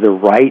what is the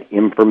right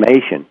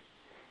information?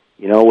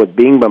 With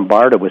being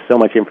bombarded with so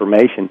much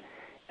information,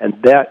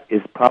 and that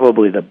is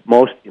probably the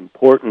most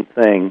important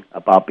thing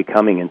about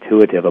becoming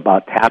intuitive,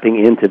 about tapping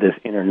into this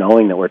inner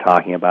knowing that we're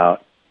talking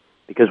about.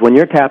 Because when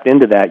you're tapped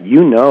into that,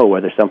 you know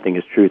whether something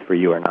is truth for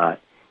you or not.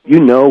 You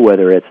know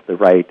whether it's the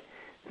right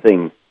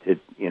thing to,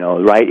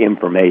 the right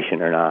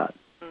information or not.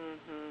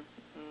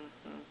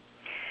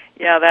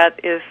 Yeah, that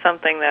is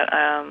something that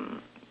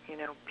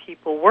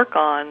people work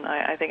on.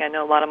 I think I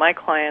know a lot of my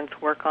clients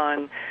work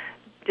on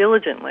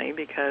diligently,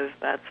 because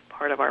that's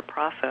part of our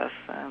process,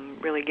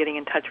 really getting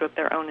in touch with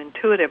their own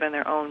intuitive and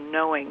their own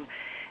knowing.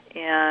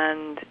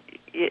 And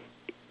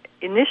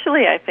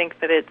initially I think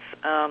that it's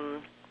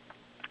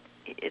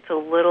a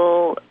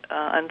little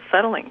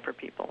unsettling for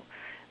people.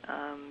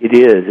 It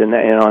is, and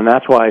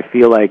that's why I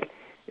feel like,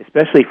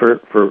 especially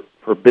for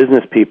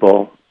business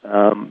people,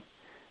 and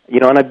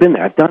I've been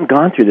there. I've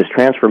gone through this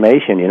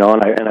transformation, and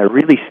I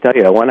really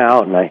studied. I went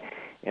out and I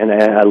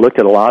looked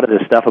at a lot of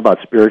this stuff about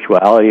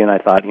spirituality, and I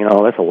thought,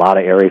 that's a lot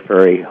of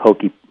airy-fairy,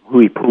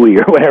 hooey-pooey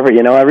or whatever.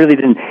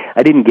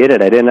 I didn't get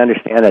it. I didn't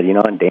understand it,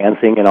 and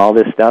dancing and all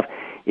this stuff.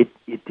 It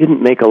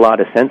didn't make a lot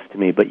of sense to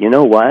me. But you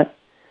know what?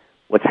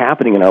 What's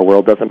happening in our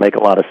world doesn't make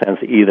a lot of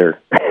sense either.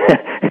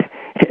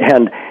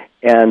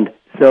 and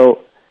so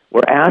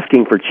we're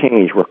asking for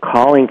change. We're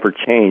calling for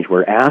change.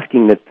 We're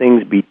asking that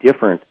things be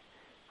different.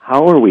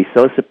 How are we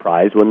so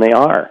surprised when they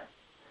are?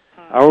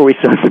 How are we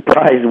so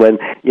surprised when,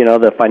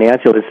 the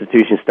financial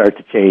institutions start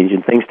to change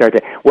and things start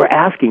to... We're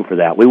asking for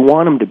that. We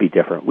want them to be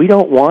different. We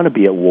don't want to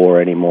be at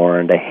war anymore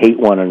and to hate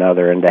one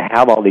another and to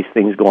have all these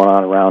things going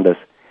on around us.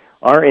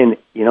 Our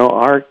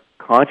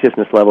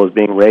consciousness level is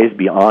being raised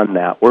beyond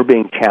that. We're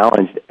being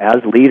challenged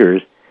as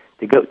leaders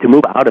to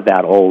move out of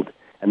that old,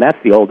 and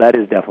that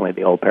is definitely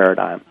the old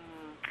paradigm.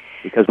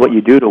 Because what you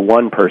do to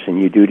one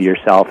person, you do to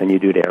yourself and you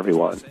do to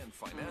everyone.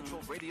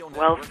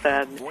 Well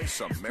said. We're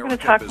going to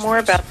talk more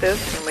about this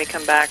when we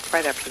come back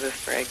right after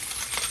this break.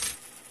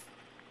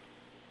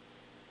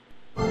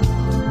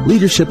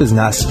 Leadership is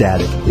not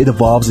static. It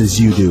evolves as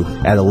you do.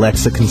 At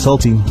Alexa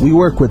Consulting, we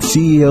work with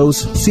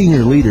CEOs,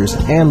 senior leaders,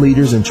 and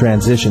leaders in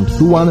transition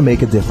who want to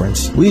make a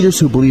difference. Leaders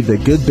who believe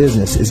that good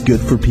business is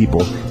good for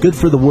people, good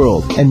for the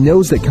world, and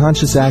knows that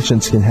conscious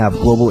actions can have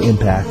global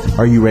impact.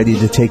 Are you ready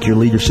to take your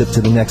leadership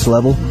to the next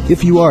level?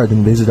 If you are,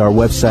 then visit our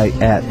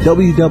website at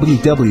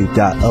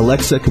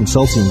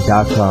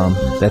www.alexaconsulting.com.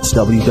 That's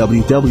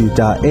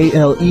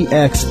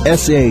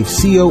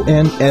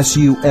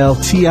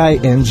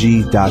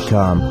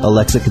www.alexaconsulting.com.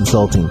 Alexa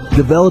Consulting,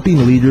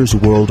 developing leaders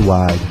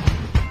worldwide.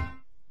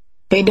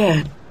 Hey,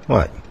 Dad.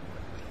 What?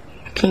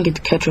 I can't get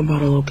the ketchup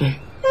bottle open.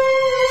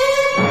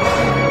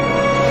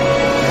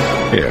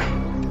 Here,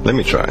 let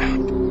me try.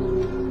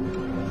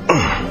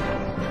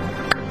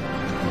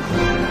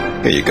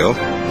 Here you go.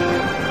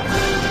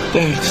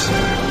 Thanks.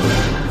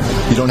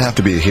 You don't have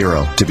to be a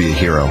hero to be a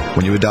hero.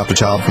 When you adopt a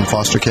child from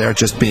foster care,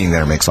 just being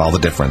there makes all the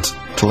difference.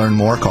 To learn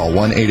more, call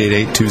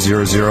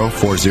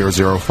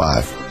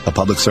 1-888-200-4005. A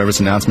public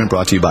service announcement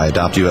brought to you by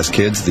Adopt U.S.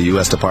 Kids, the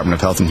U.S. Department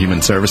of Health and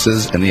Human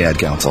Services, and the Ad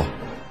Council.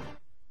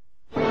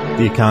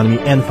 The economy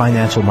and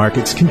financial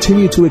markets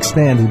continue to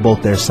expand in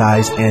both their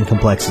size and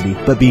complexity,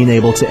 but being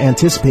able to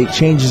anticipate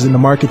changes in the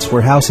markets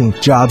for housing,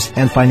 jobs,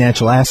 and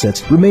financial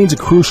assets remains a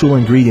crucial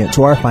ingredient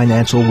to our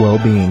financial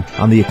well-being.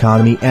 On The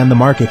Economy and the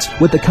Markets,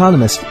 with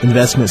economist,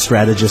 investment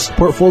strategist,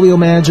 portfolio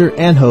manager,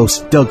 and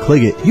host Doug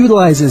Cliggott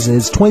utilizes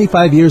his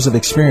 25 years of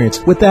experience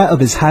with that of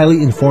his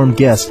highly informed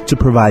guests to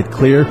provide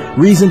clear,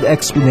 reasoned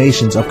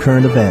explanations of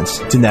current events.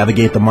 To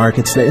navigate the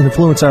markets that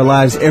influence our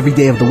lives every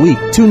day of the week,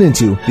 tune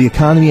into The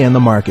Economy and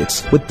the Markets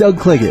Markets with Doug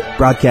Cliggett,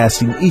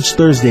 broadcasting each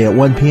Thursday at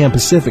 1 p.m.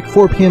 Pacific,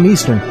 4 p.m.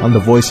 Eastern on the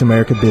Voice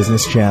America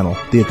Business Channel.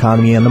 The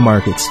economy and the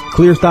markets.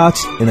 Clear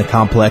thoughts in a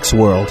complex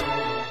world.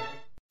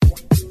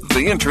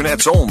 The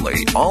Internet's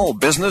only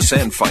all-business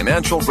and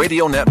financial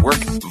radio network,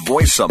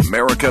 Voice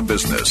America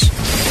Business.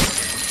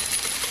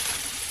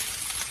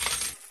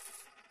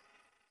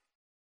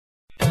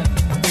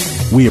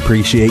 We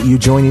appreciate you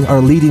joining our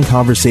leading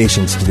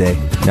conversations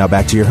today. Now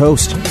back to your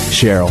host,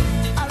 Cheryl.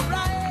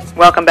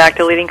 Welcome back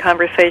to Leading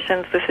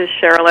Conversations. This is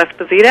Cheryl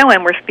Esposito,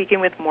 and we're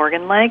speaking with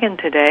Morgan Langan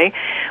today.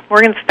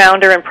 Morgan's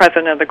founder and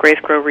president of the Grace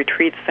Grove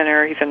Retreat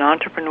Center. He's an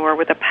entrepreneur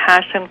with a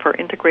passion for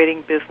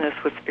integrating business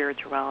with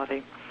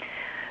spirituality.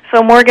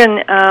 So,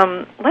 Morgan,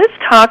 let's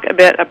talk a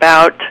bit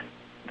about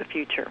the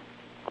future.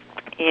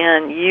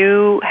 And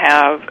you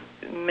have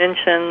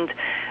mentioned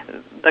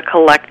the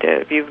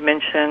collective. You've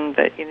mentioned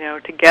that,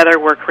 together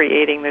we're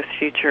creating this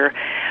future.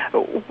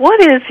 What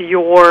is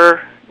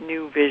your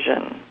new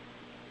vision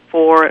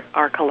for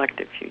our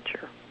collective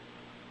future?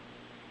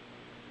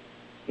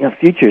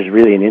 Future is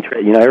really an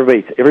interest.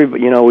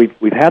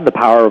 We've had the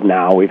power of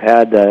now. We've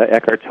had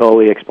Eckhart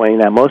Tolle explaining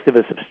that. Most of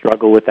us have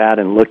struggled with that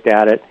and looked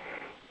at it,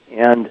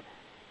 and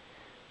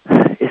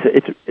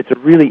it's a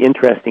really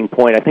interesting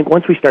point. I think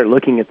once we start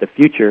looking at the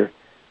future,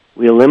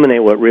 we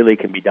eliminate what really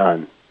can be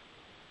done.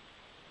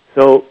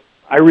 So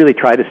I really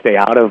try to stay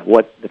out of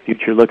what the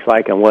future looks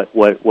like and what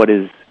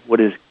is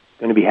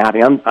going to be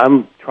happening.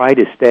 I'm trying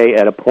to stay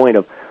at a point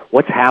of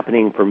what's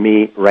happening for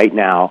me right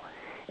now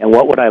and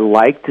what would I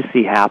like to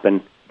see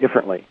happen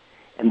differently.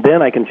 And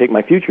then I can take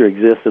my future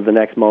exists of the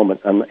next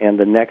moment and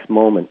the next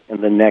moment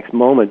and the next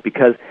moment,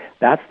 because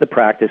that's the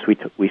practice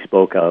we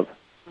spoke of.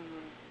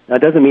 Now,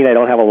 it doesn't mean I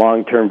don't have a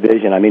long-term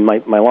vision. I mean, my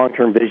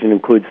long-term vision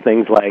includes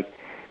things like,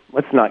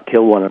 let's not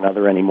kill one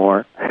another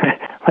anymore.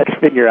 Let's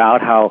figure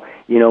out how,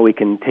 we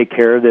can take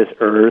care of this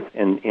earth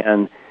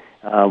and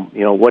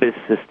what is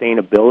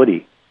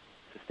sustainability?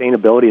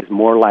 Sustainability is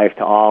more life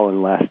to all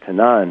and less to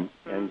none.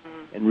 And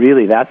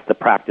really, that's the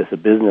practice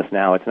of business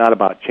now. It's not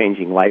about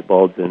changing light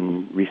bulbs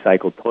and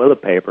recycled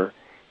toilet paper.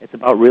 It's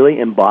about really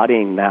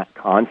embodying that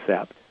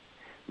concept,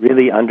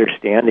 really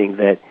understanding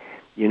that,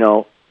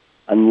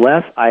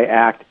 unless I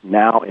act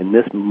now in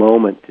this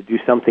moment to do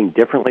something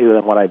differently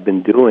than what I've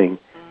been doing,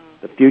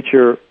 the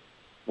future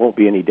won't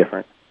be any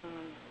different.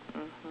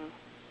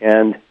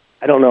 And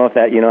I don't know if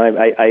that,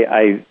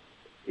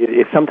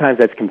 if sometimes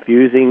that's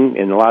confusing,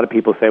 and a lot of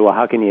people say, well,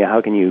 how can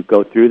you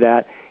go through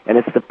that? And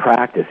it's the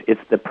practice.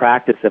 It's the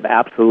practice of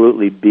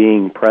absolutely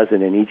being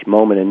present in each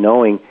moment and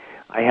knowing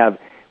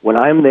when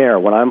I'm there,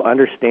 when I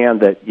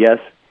understand that, yes,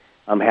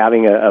 I'm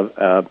having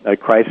a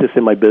crisis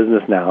in my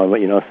business now.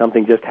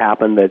 Something just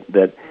happened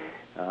that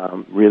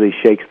really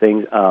shakes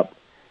things up,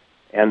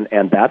 and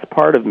that's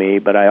part of me.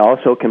 But I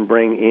also can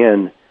bring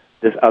in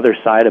this other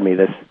side of me,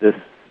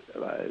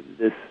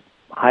 this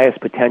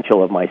highest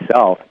potential of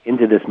myself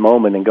into this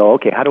moment and go,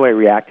 okay, how do I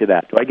react to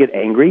that? Do I get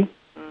angry?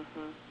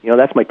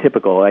 That's my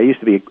typical. I used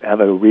to have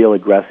a real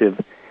aggressive.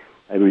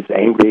 I was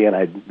angry and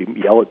I'd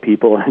yell at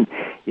people,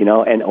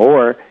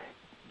 or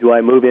do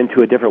I move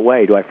into a different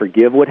way? Do I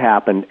forgive what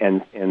happened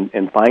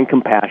and find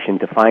compassion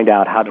to find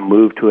out how to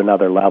move to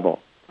another level?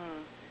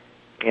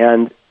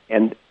 And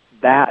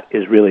that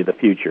is really the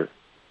future.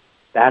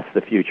 That's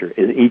the future,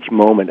 in each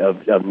moment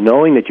of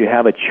knowing that you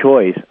have a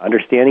choice,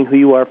 understanding who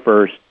you are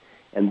first,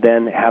 and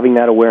then having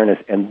that awareness,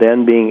 and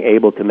then being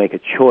able to make a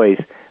choice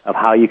of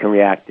how you can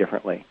react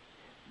differently.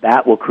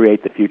 That will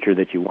create the future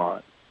that you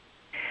want.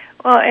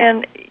 Well,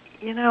 and,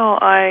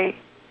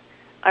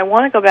 I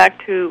want to go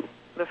back to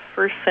the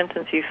first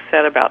sentence you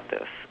said about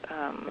this,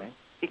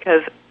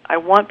 because I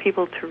want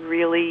people to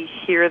really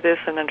hear this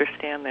and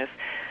understand this.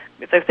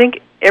 Because I think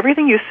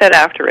everything you said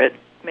after it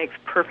makes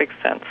perfect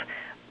sense.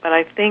 But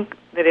I think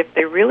that if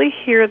they really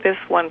hear this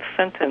one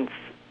sentence,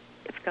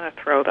 it's going to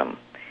throw them.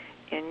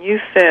 And you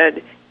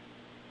said,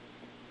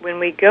 when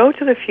we go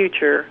to the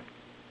future,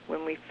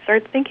 when we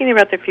start thinking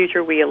about the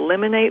future, we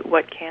eliminate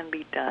what can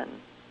be done.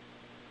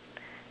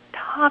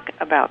 Talk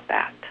about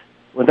that.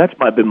 Well, that's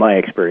been my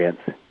experience.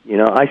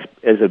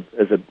 As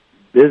a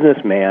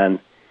businessman,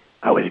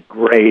 I was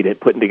great at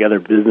putting together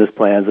business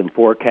plans and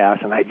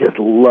forecasts, and I just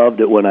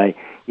loved it when I,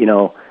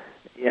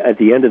 at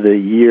the end of the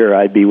year,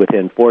 I'd be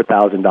within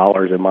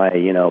 $4,000 of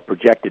my,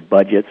 projected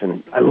budgets,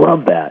 and I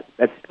love that.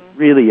 That's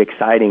really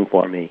exciting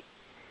for me.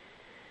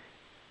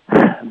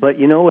 But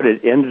what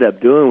it ended up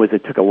doing was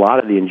it took a lot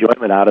of the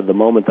enjoyment out of the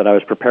moment that I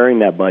was preparing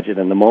that budget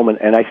and the moment,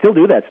 and I still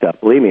do that stuff.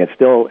 Believe me, it's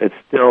still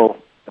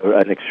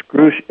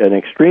an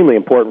extremely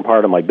important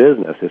part of my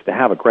business is to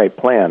have a great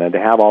plan and to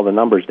have all the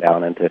numbers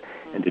down and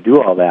to do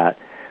all that.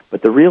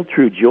 But the real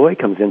true joy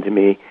comes into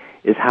me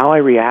is how I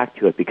react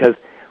to it, because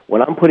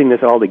when I'm putting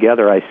this all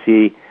together, I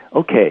see,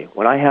 okay,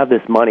 when I have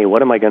this money,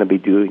 what am I going to be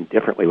doing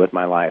differently with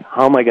my life?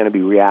 How am I going to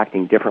be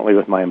reacting differently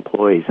with my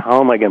employees? How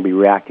am I going to be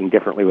reacting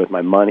differently with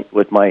my money,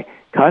 with my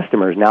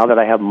customers, now that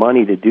I have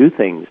money to do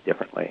things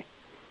differently?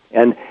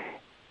 And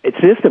it's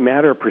just a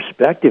matter of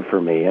perspective for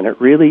me, and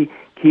it really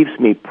keeps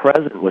me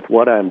present with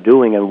what I'm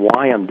doing and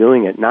why I'm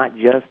doing it, not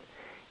just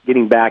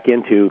getting back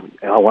into,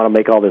 I want to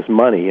make all this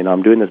money.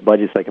 I'm doing this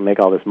budget so I can make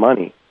all this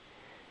money.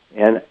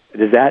 And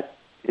is that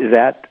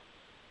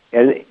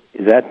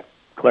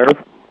clear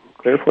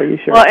for you,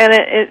 Cheryl? Well, and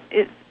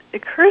it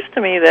occurs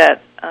to me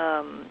that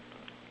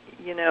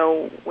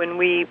when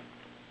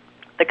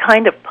the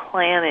kind of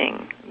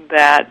planning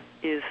that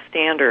is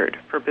standard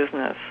for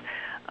business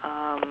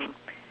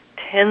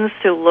tends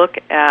to look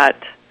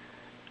at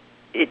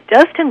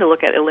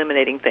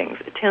eliminating things.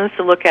 It tends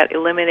to look at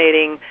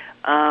eliminating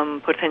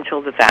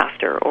potential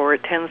disaster, or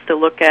it tends to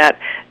look at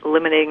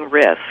eliminating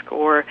risk,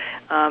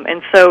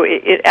 and so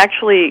it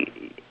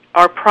actually,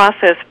 our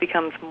process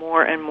becomes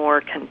more and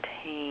more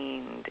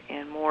contained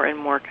and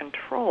more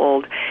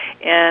controlled.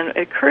 And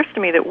it occurs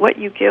to me that what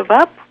you give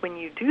up when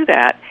you do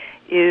that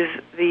is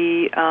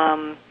the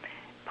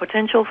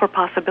potential for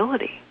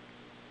possibility.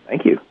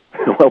 Thank you.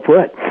 Well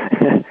put.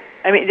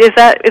 I mean, is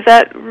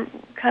that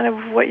kind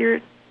of what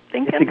you're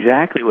thinking? It's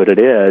exactly what it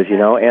is,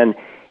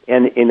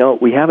 and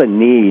we have a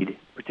need,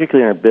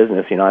 particularly in our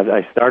business.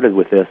 I started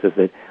with this, is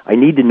that I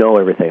need to know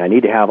everything. I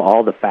need to have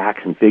all the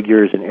facts and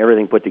figures and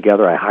everything put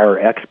together. I hire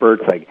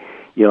experts. I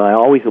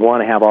always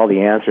want to have all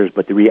the answers,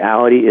 but the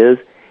reality is,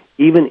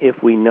 even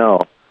if we know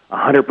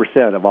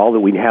 100% of all that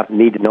we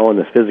need to know in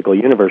this physical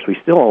universe, we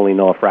still only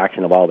know a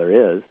fraction of all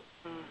there is.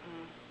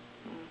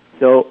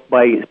 So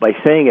by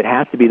saying it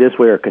has to be this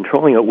way or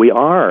controlling it, we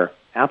are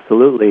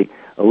absolutely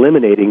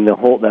eliminating that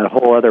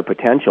whole other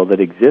potential that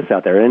exists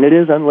out there, and it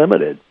is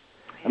unlimited.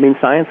 I mean,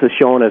 science has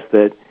shown us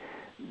that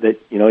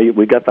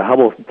we've got the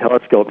Hubble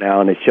telescope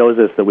now, and it shows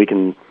us that we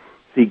can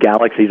see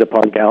galaxies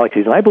upon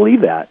galaxies, and I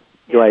believe that.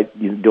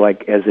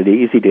 Is it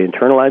easy to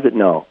internalize it?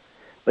 No.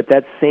 But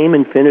that same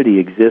infinity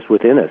exists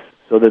within us,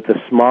 so that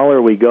the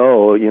smaller we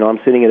go, I'm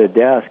sitting at a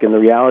desk, and the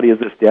reality is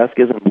this desk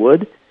isn't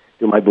wood.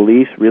 Do my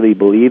beliefs really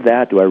believe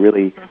that? Do I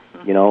really,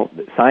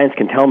 science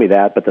can tell me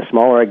that, but the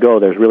smaller I go,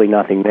 there's really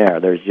nothing there.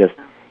 There's just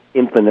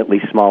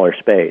infinitely smaller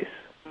space.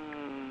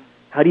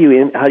 How do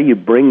you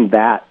bring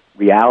that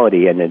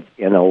reality and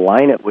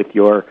align it with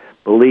your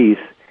beliefs?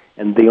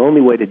 And the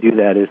only way to do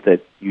that is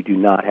that you do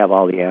not have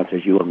all the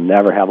answers. You will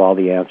never have all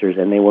the answers,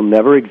 and they will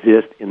never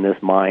exist in this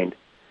mind.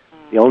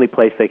 The only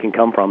place they can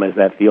come from is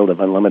that field of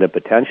unlimited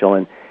potential,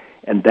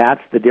 and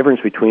that's the difference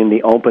between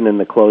the open and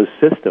the closed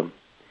system.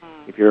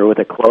 If you're with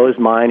a closed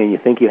mind and you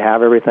think you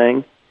have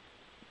everything,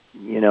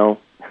 you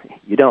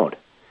don't.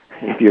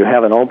 If you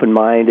have an open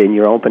mind and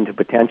you're open to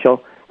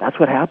potential, that's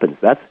what happens.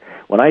 That's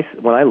when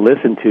I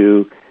listen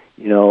to,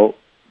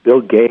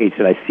 Bill Gates,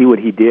 and I see what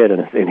he did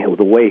and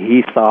the way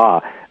he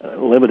saw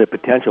limited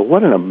potential.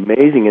 What an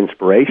amazing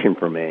inspiration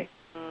for me.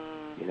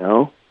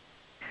 Well,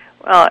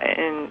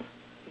 and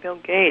Bill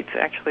Gates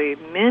actually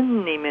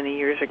many, many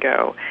years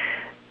ago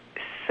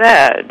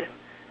said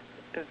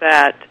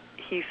that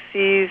he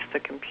sees the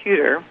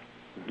computer,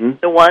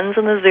 the ones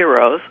and the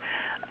zeros,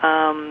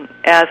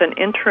 as an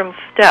interim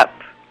step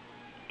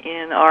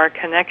in our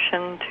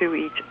connection to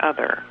each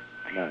other.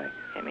 Nice.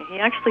 I mean, he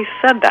actually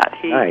said that.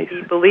 He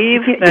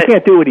believes that... You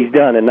can't do what he's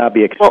done and not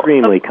be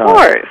extremely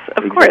confident.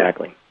 Of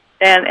exactly. course.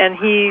 And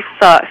he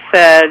said,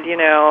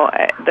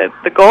 that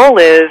the goal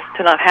is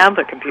to not have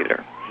the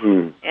computer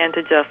and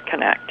to just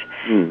connect.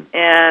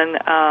 And,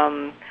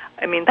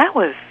 that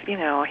was,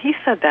 he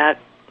said that,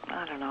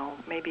 I don't know,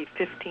 maybe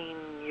 15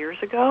 years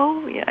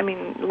ago. I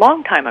mean, a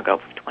long time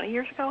ago, 20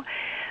 years ago.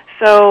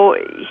 So,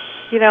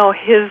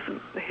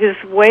 his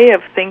way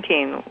of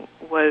thinking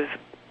was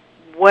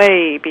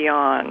way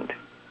beyond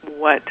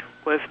what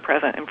was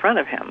present in front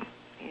of him.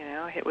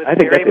 It was. I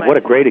think what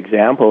a great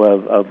example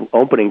of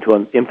opening to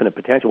an infinite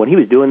potential. When he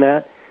was doing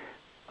that,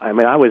 I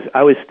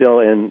was still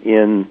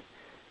in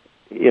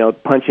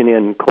punching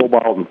in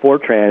Cobalt and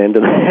Fortran into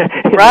the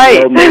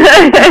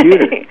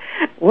computer.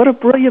 What a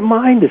brilliant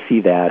mind to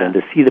see that and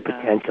to see the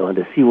potential and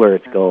to see where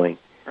it's going.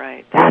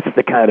 Right. That's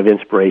the kind of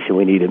inspiration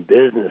we need in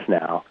business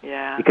now.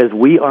 Yeah. Because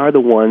we are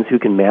the ones who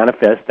can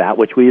manifest that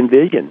which we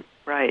envision.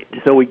 Right.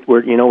 So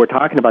we're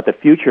talking about the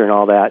future and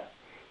all that.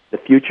 The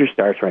future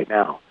starts right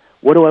now.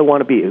 What do I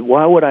want to be?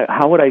 How would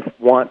I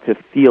want to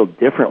feel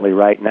differently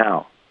right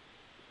now?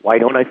 Why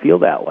don't I feel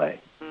that way?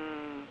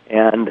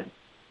 And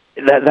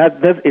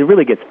that it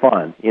really gets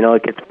fun.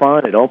 It gets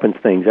fun. It opens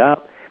things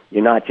up.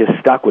 You're not just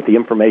stuck with the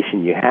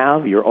information you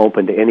have. You're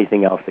open to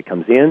anything else that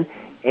comes in.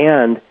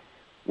 And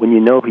when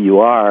you know who you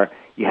are,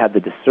 you have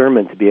the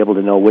discernment to be able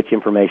to know which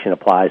information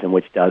applies and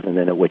which doesn't,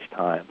 and at which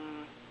time.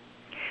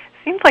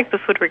 Seems like this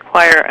would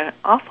require an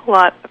awful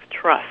lot of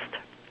trust.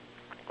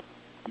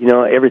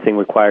 Everything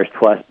requires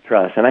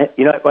trust. And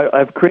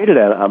I've created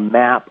a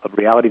map of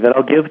reality that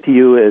I'll give to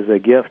you as a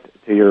gift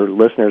to your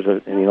listeners.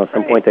 And at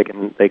some point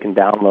they can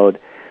download.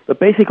 But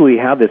basically, we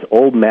have this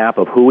old map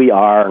of who we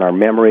are and our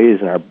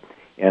memories and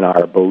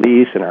our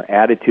beliefs and our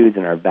attitudes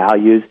and our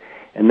values.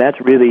 And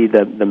that's really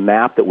the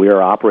map that we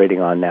are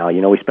operating on now.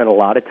 We spend a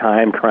lot of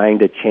time trying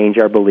to change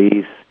our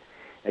beliefs,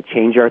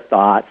 change our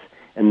thoughts,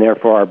 and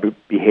therefore our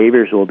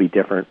behaviors will be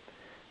different.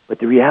 But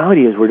the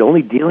reality is we're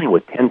only dealing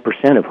with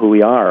 10% of who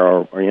we are,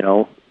 or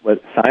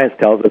what science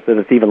tells us that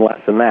it's even less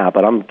than that,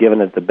 but I'm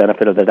giving it the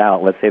benefit of the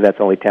doubt. Let's say that's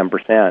only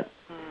 10%.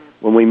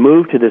 When we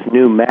move to this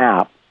new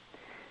map,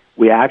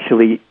 we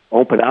actually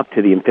open up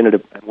to the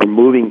infinitive. We're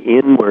moving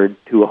inward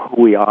to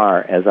who we are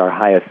as our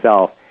highest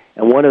self.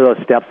 And one of those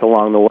steps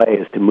along the way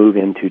is to move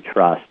into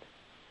trust.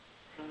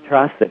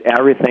 Trust that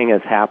everything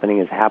is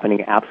happening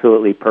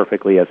absolutely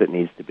perfectly as it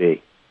needs to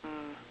be.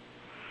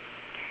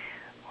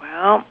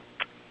 Well,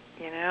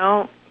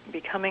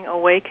 becoming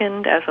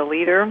awakened as a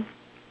leader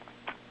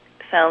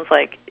sounds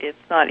like it's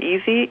not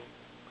easy,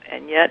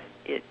 and yet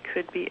it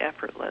could be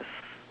effortless.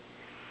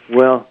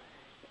 Well,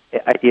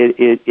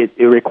 it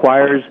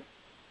requires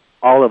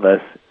all of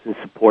us in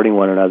supporting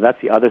one another. That's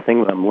the other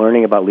thing that I'm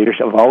learning about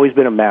leadership. I've always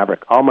been a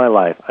maverick all my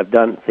life. I've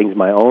done things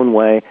my own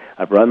way.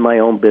 I've run my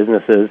own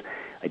businesses.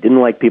 I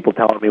didn't like people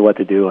telling me what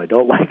to do. I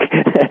don't like,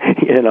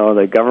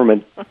 the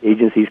government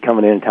agencies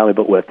coming in and telling me,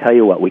 but we'll tell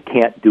you what, we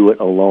can't do it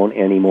alone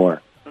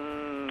anymore.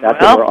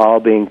 That's what we're all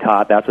being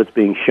taught. That's what's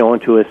being shown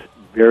to us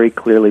very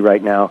clearly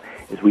right now,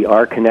 is we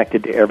are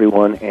connected to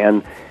everyone,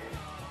 and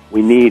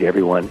we need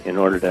everyone in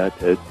order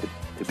to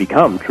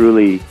become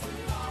truly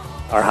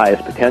our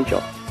highest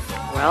potential.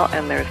 Well,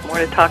 and there's more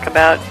to talk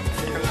about in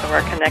terms of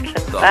our connection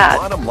to that. The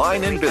bottom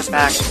line in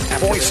business.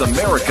 Voice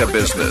America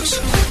Business.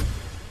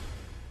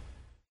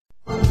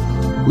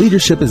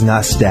 Leadership is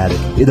not static.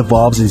 It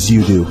evolves as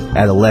you do.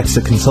 At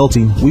Alexa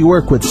Consulting, we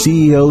work with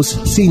CEOs,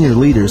 senior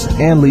leaders,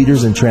 and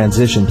leaders in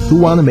transition who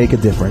want to make a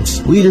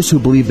difference. Leaders who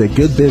believe that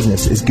good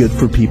business is good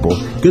for people,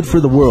 good for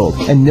the world,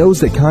 and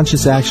knows that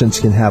conscious actions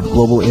can have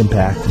global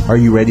impact. Are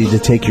you ready to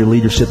take your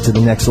leadership to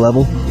the next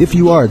level? If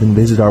you are, then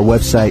visit our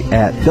website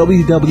at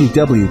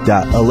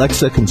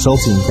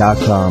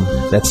www.alexaconsulting.com.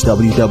 That's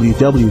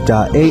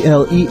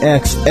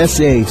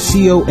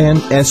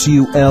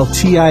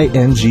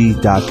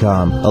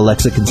www.alexaconsulting.com.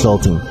 Alexa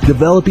Consulting,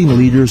 developing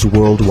leaders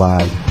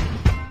worldwide.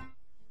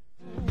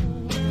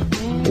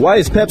 Why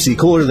is Pepsi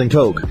cooler than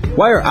Coke?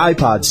 Why are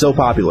iPods so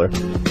popular?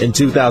 In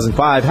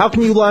 2005, how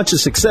can you launch a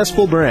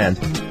successful brand?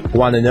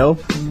 Want to know?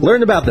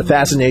 Learn about the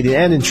fascinating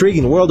and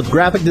intriguing world of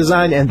graphic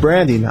design and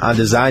branding on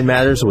Design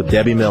Matters with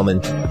Debbie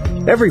Millman.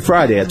 Every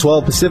Friday at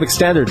 12 Pacific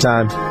Standard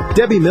Time,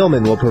 Debbie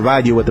Millman will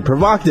provide you with a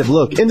provocative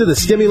look into the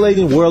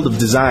stimulating world of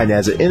design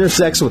as it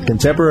intersects with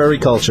contemporary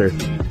culture.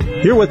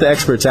 Hear what the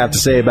experts have to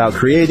say about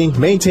creating,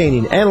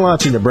 maintaining, and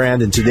launching a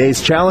brand in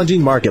today's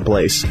challenging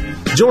marketplace.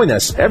 Join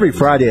us every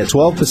Friday at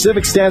 12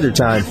 Pacific Standard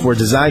Time for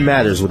Design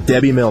Matters with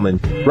Debbie Millman,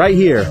 right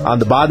here on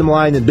the Bottom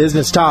Line in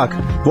Business Talk,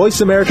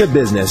 Voice America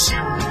Business.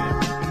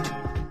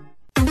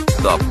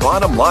 The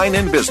bottom line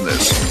in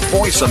business,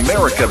 Voice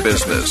America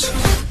Business.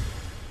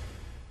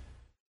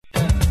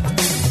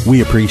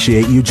 We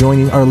appreciate you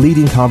joining our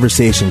leading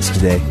conversations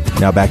today.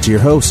 Now back to your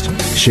host,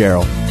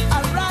 Cheryl.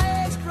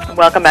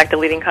 Welcome back to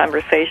Leading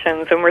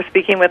Conversations, and we're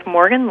speaking with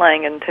Morgan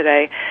Langan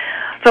today.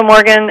 So,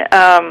 Morgan,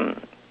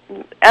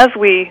 as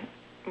we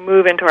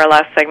move into our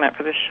last segment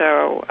for the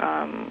show,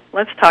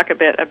 let's talk a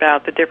bit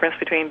about the difference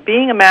between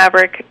being a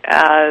maverick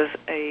as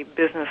a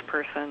business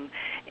person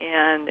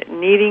and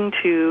needing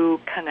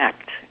to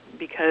connect,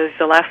 because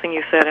the last thing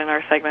you said in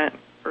our segment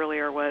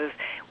earlier was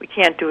we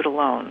can't do it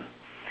alone.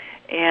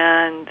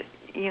 And,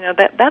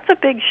 that's a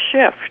big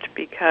shift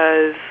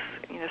because,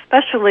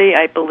 especially,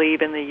 I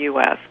believe, in the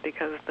U.S.,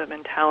 because the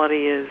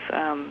mentality is,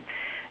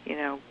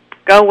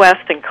 go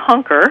west and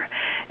conquer,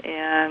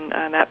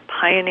 and that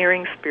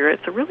pioneering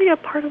spirit's really a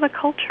part of the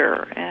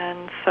culture.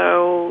 And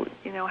so,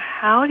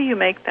 how do you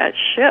make that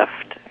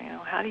shift?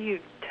 How do you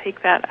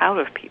take that out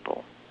of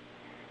people?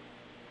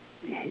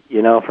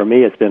 For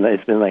me, it's been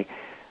like,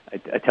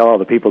 I tell all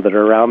the people that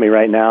are around me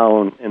right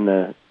now in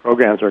the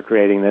programs we're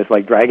creating, it's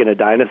like dragging a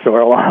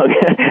dinosaur along.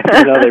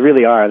 They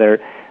really are. I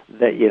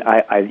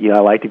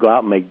like to go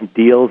out and make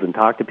deals and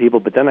talk to people,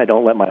 but then I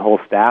don't let my whole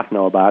staff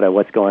know about it,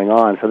 what's going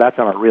on. So that's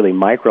on a really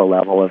micro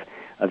level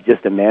of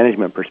just a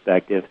management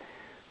perspective.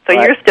 So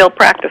you're still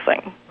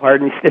practicing.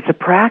 Pardon? It's a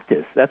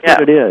practice. That's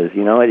what it is.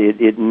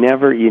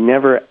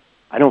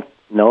 I don't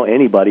know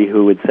anybody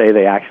who would say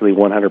they actually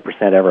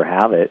 100% ever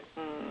have it.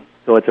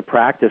 So it's a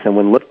practice, and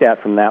when looked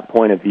at from that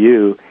point of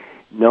view,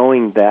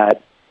 knowing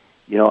that,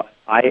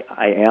 I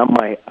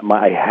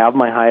have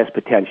my highest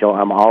potential.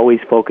 I'm always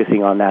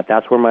focusing on that.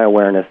 That's where my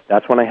awareness.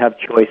 That's when I have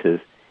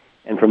choices,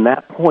 and from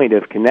that point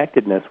of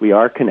connectedness, we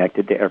are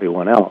connected to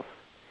everyone else.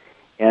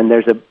 And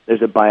there's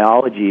a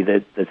biology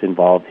that's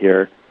involved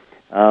here.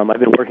 I've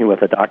been working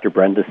with a Dr.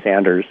 Brenda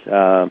Sanders.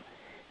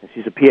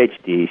 She's a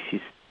PhD.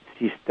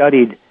 She's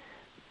studied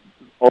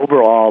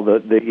overall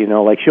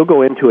she'll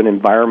go into an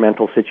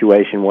environmental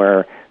situation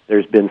where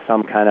there's been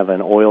some kind of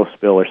an oil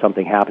spill or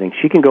something happening.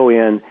 She can go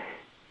in,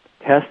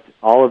 test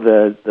all of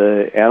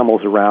the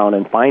animals around,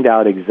 and find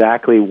out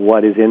exactly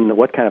what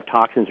kind of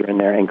toxins are in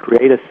there, and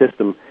create a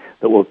system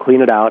that will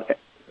clean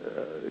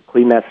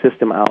that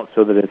system out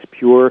so that it's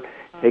pure,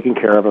 taken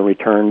care of, and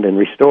returned and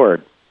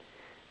restored.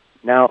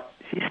 Now,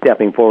 she's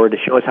stepping forward to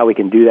show us how we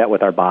can do that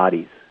with our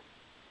bodies.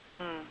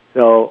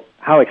 So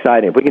how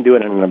exciting. If we can do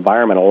it in an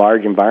environment, a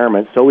large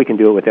environment, so we can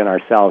do it within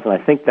ourselves. And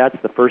I think that's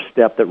the first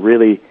step that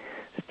really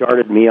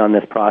started me on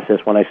this process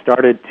when I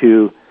started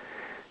to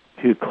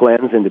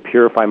cleanse and to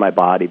purify my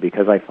body,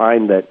 because I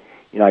find that,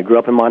 I grew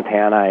up in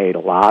Montana. I ate a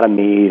lot of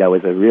meat. I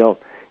was a real,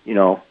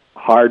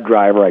 hard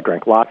driver. I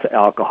drank lots of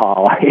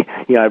alcohol.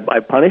 I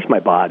punished my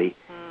body.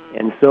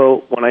 And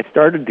so when I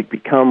started to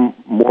become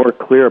more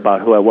clear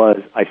about who I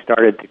was, I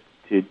started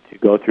to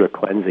go through a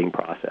cleansing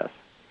process.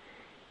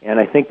 And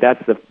I think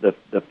that's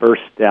the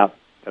first step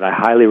that I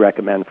highly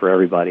recommend for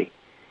everybody,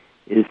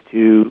 is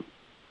to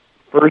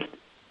first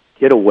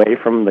get away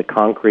from the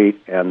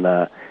concrete and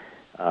the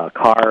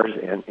cars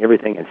and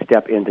everything and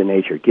step into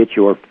nature. Get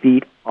your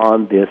feet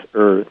on this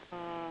earth.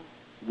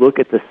 Look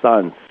at the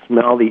sun,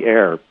 smell the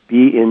air,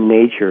 be in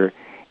nature,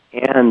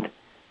 and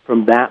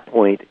from that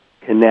point,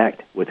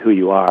 connect with who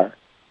you are.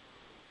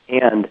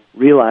 And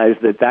realize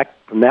that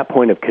from that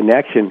point of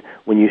connection,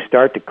 when you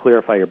start to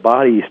clarify your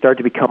body, you start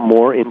to become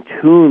more in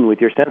tune with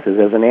your senses,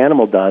 as an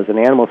animal does. An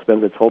animal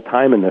spends its whole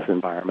time in this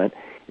environment,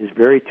 is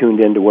very tuned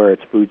into where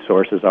its food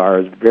sources are,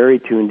 is very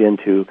tuned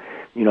into,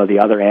 the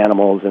other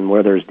animals and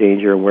where there's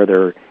danger and where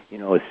there,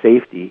 is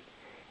safety.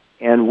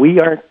 And we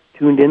are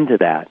tuned into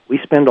that. We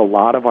spend a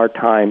lot of our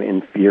time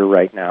in fear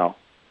right now.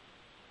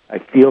 I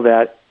feel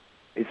that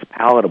it's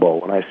palatable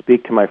when I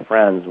speak to my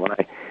friends, when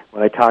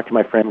I talk to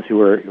my friends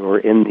who are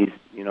in these,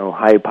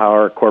 high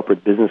power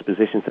corporate business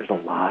positions. There's a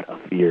lot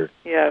of fear.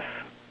 Yes.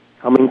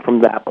 Coming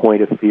from that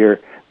point of fear,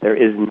 there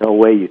is no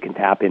way you can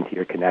tap into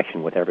your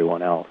connection with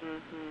everyone else.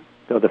 Mm-hmm.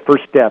 So the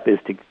first step is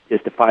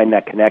to find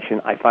that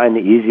connection. I find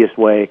the easiest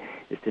way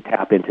is to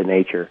tap into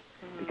nature,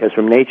 because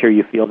from nature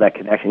you feel that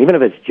connection, even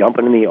if it's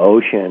jumping in the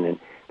ocean, and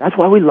that's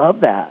why we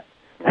love that.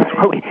 That's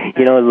why we,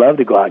 love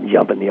to go out and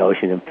jump in the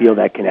ocean and feel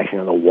that connection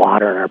of the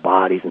water in our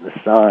bodies and the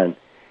sun.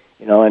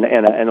 And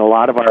a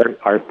lot of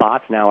our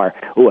thoughts now are,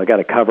 I got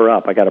to cover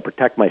up, I got to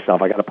protect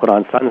myself, I got to put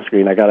on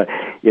sunscreen, I got to,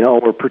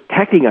 we're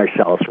protecting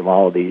ourselves from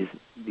all of these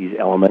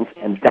elements,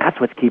 and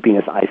that's what's keeping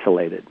us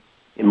isolated,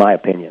 in my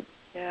opinion.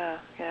 Yeah.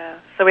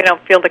 So we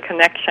don't feel the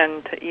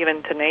connection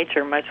to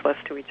nature, much less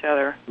to each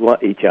other. Well,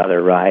 each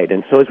other, right.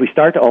 And so as we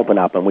start to open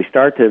up and we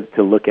start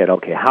to look at,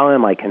 okay, how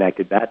am I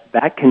connected?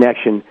 That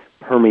connection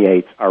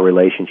permeates our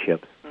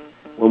relationships.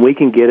 Mm-hmm. When we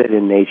can get it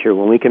in nature,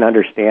 when we can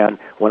understand,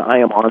 when I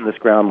am on this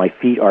ground, my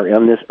feet are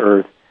on this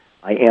earth,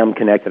 I am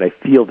connected, I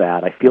feel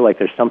that. I feel like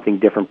there's something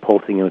different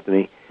pulsing with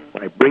me. Mm-hmm.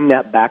 When I bring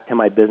that back to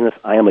my business,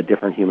 I am a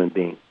different human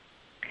being.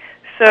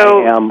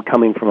 So I am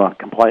coming from a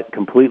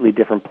completely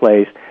different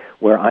place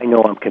where I know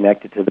I'm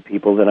connected to the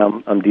people that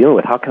I'm dealing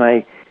with. How can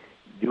I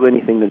do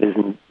anything that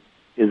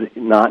is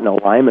not in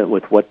alignment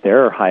with what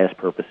their highest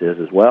purpose is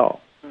as well?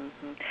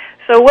 Mm-hmm.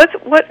 So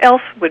what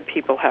else would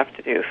people have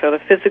to do? So the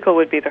physical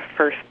would be the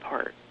first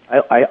part.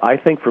 I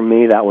think for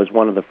me that was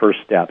one of the first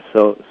steps.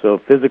 So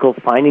physical,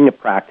 finding a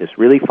practice,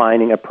 really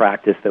finding a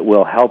practice that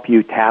will help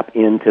you tap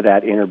into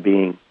that inner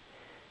being.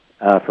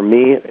 For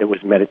me, it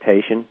was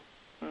meditation.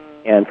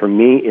 And for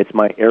me, it's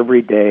my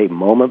everyday,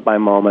 moment by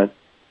moment,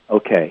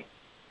 okay,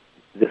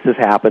 this has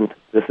happened.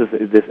 This.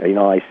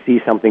 I see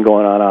something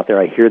going on out there.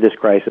 I hear this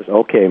crisis.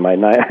 Okay, my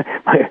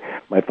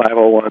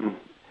 501c,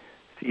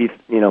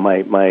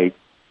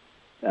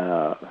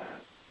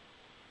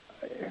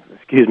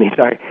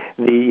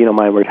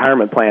 my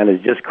retirement plan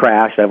has just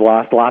crashed. I've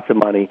lost lots of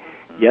money.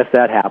 Yes,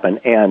 that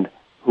happened. And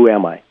who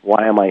am I?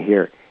 Why am I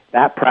here?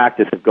 That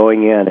practice of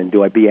going in, and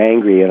do I be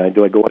angry, and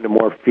do I go into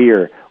more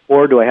fear,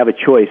 or do I have a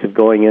choice of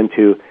going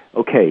into,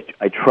 okay,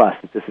 I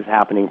trust that this is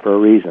happening for a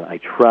reason. I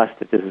trust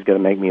that this is going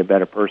to make me a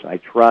better person. I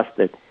trust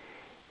that,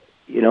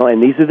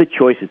 and these are the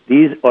choices.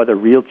 These are the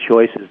real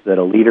choices that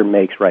a leader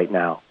makes right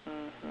now.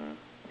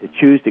 Mm-hmm. To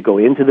choose to go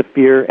into the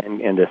fear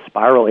and to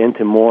spiral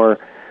into more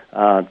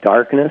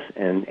darkness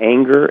and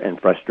anger and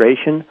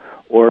frustration,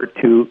 or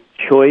to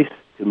choice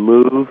to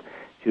move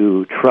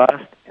to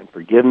trust and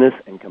forgiveness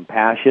and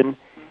compassion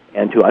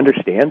and to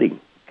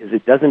understanding, because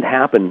it doesn't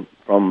happen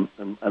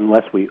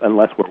unless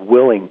we're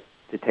willing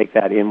to take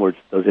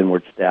those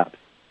inward steps.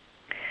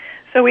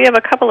 So we have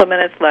a couple of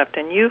minutes left,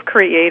 and you've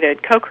co-created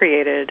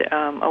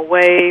a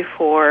way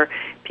for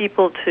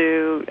people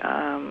to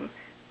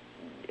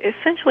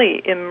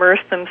essentially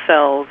immerse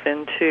themselves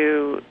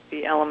into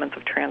the elements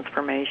of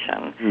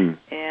transformation,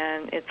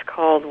 and it's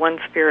called One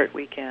Spirit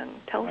Weekend.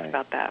 Tell us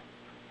about that.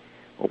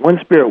 Well, One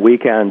Spirit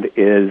Weekend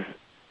is,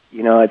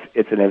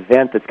 it's an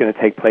event that's going to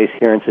take place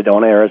here in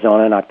Sedona,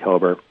 Arizona in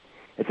October.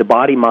 It's a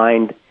body,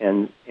 mind,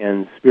 and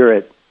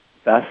spirit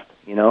fest.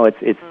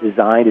 It's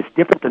designed. It's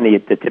different than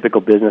the typical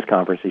business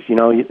conferences.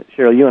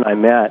 Cheryl, you and I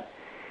met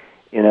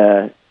in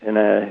a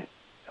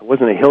it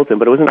wasn't a Hilton,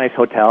 but it was a nice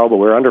hotel. But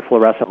we're under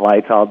fluorescent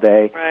lights all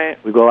day. Right.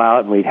 We go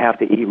out and we'd have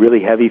to eat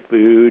really heavy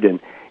food, and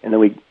then it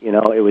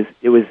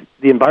was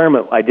the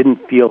environment I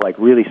didn't feel like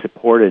really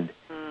supported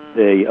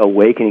the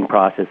awakening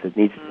process that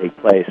needs to take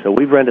place. So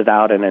we've rented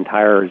out an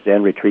entire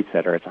Zen retreat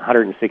center. It's a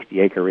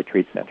 160-acre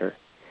retreat center.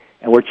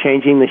 And we're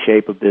changing the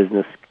shape of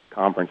business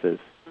conferences.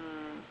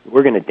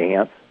 We're going to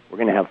dance. We're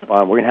going to have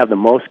fun. We're going to have the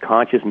most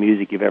conscious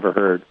music you've ever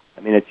heard.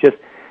 I mean, it's just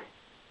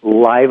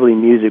lively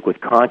music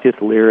with conscious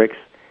lyrics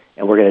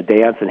and we're going to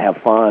dance and have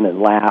fun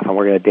and laugh, and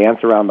we're going to dance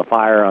around the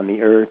fire on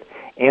the earth,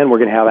 and we're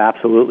going to have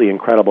absolutely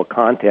incredible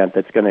content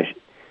that's going to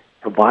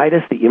provide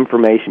us the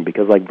information,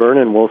 because like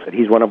Vernon Woolsett,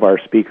 he's one of our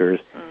speakers,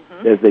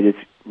 says that it's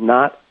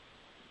not,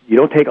 you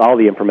don't take all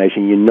the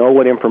information, you know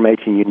what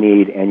information you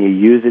need, and you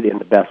use it in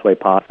the best way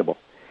possible.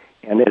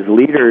 And as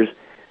leaders,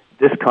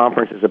 this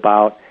conference is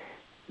about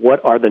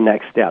what are the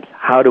next steps?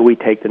 How do we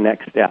take the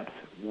next steps?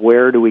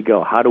 Where do we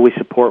go? How do we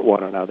support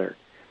one another?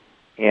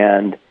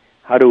 And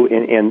how do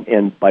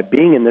and by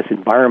being in this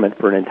environment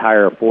for an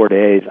entire 4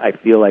 days, I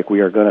feel like we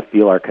are going to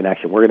feel our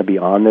connection. We're going to be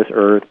on this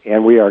earth,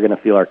 and we are going to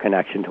feel our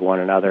connection to one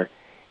another.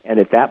 And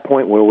at that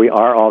point where we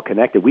are all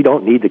connected, we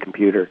don't need the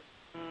computer.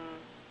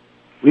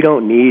 We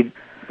don't need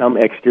some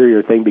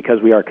exterior thing,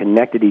 because we are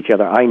connected to each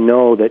other. I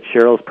know that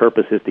Cheryl's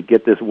purpose is to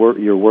get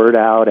your word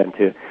out and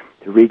to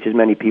reach as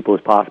many people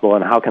as possible,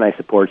 and how can I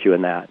support you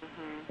in that?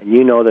 And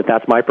you know that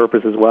that's my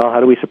purpose as well. How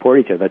do we support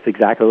each other? That's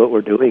exactly what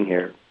we're doing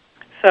here.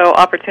 So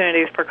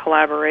opportunities for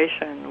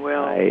collaboration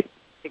will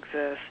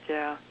exist,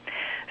 yeah.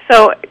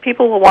 So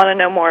people will want to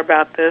know more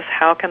about this.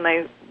 How can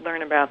they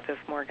learn about this,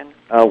 Morgan?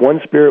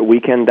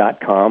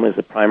 OneSpiritWeekend.com is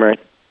the primary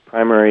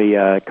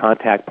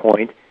contact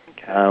point.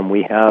 Okay.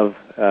 We have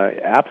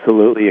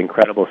absolutely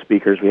incredible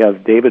speakers. We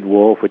have David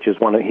Wolf, he's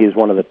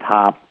one of the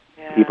top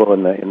people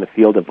in the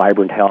field of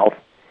vibrant health.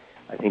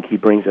 I think he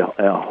brings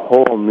a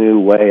whole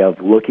new way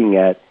of looking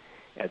at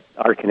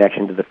our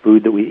connection to the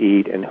food that we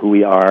eat and who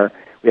we are.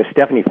 We have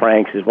Stephanie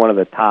Franks, is one of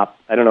the top.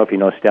 I don't know if you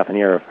know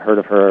Stephanie or have heard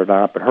of her or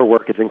not, but her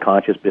work is in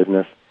conscious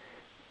business.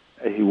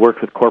 He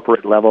works with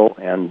corporate level,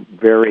 and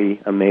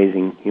very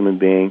amazing human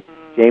being.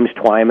 James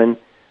Twyman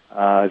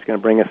is going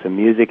to bring us some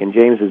music, and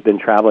James has been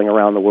traveling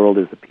around the world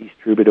as the Peace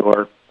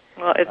Troubadour.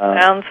 Well, it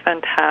sounds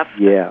fantastic.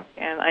 Yeah.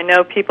 And I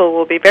know people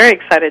will be very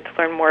excited to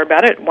learn more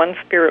about it at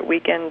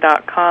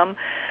OneSpiritWeekend.com.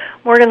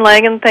 Morgan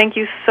Langan, thank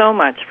you so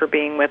much for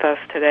being with us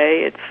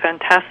today. It's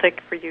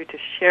fantastic for you to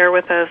share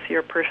with us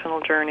your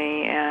personal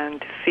journey and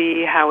to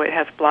see how it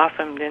has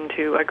blossomed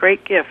into a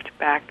great gift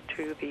back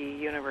to the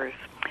universe,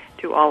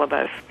 to all of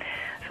us.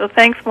 So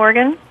thanks,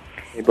 Morgan.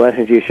 Hey,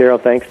 blessings to you,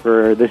 Cheryl. Thanks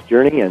for this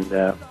journey,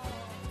 and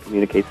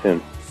communicate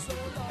soon.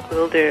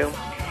 Will do.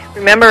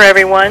 Remember,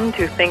 everyone,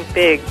 to think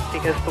big,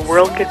 because the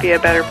world could be a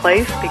better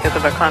place because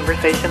of a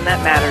conversation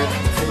that matters.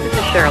 This is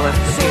Cheryl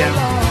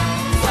Esposito.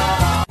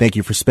 Thank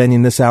you for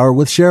spending this hour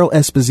with Cheryl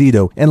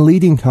Esposito and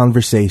Leading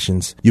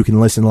Conversations. You can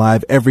listen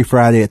live every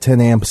Friday at 10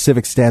 a.m.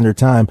 Pacific Standard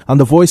Time on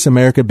the Voice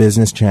America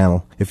Business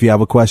Channel. If you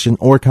have a question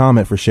or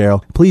comment for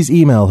Cheryl, please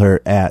email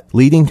her at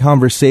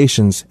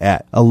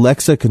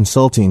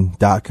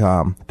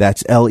leadingconversations@alexaconsulting.com.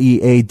 That's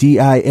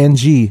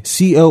LEADINGCONVERSATIONS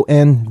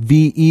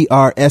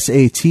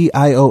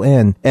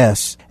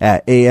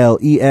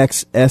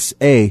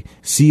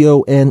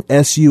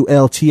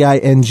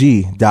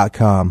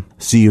 @ALEXSACONSULTING.com.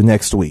 See you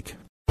next week.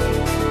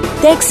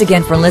 Thanks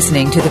again for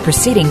listening to the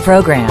preceding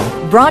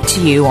program, brought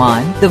to you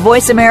on the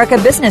Voice America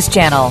Business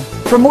Channel.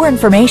 For more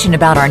information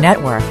about our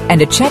network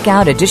and to check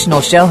out additional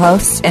show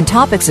hosts and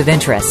topics of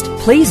interest,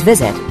 please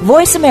visit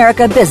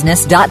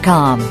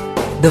voiceamericabusiness.com.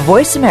 The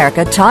Voice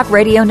America Talk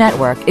Radio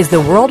Network is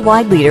the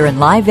worldwide leader in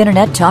live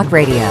Internet talk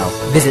radio.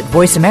 Visit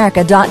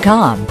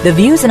voiceamerica.com. The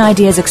views and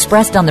ideas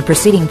expressed on the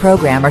preceding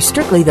program are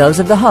strictly those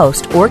of the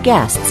host or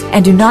guests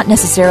and do not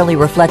necessarily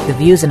reflect the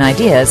views and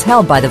ideas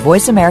held by the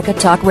Voice America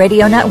Talk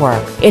Radio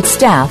Network, its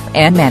staff,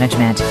 and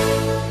management.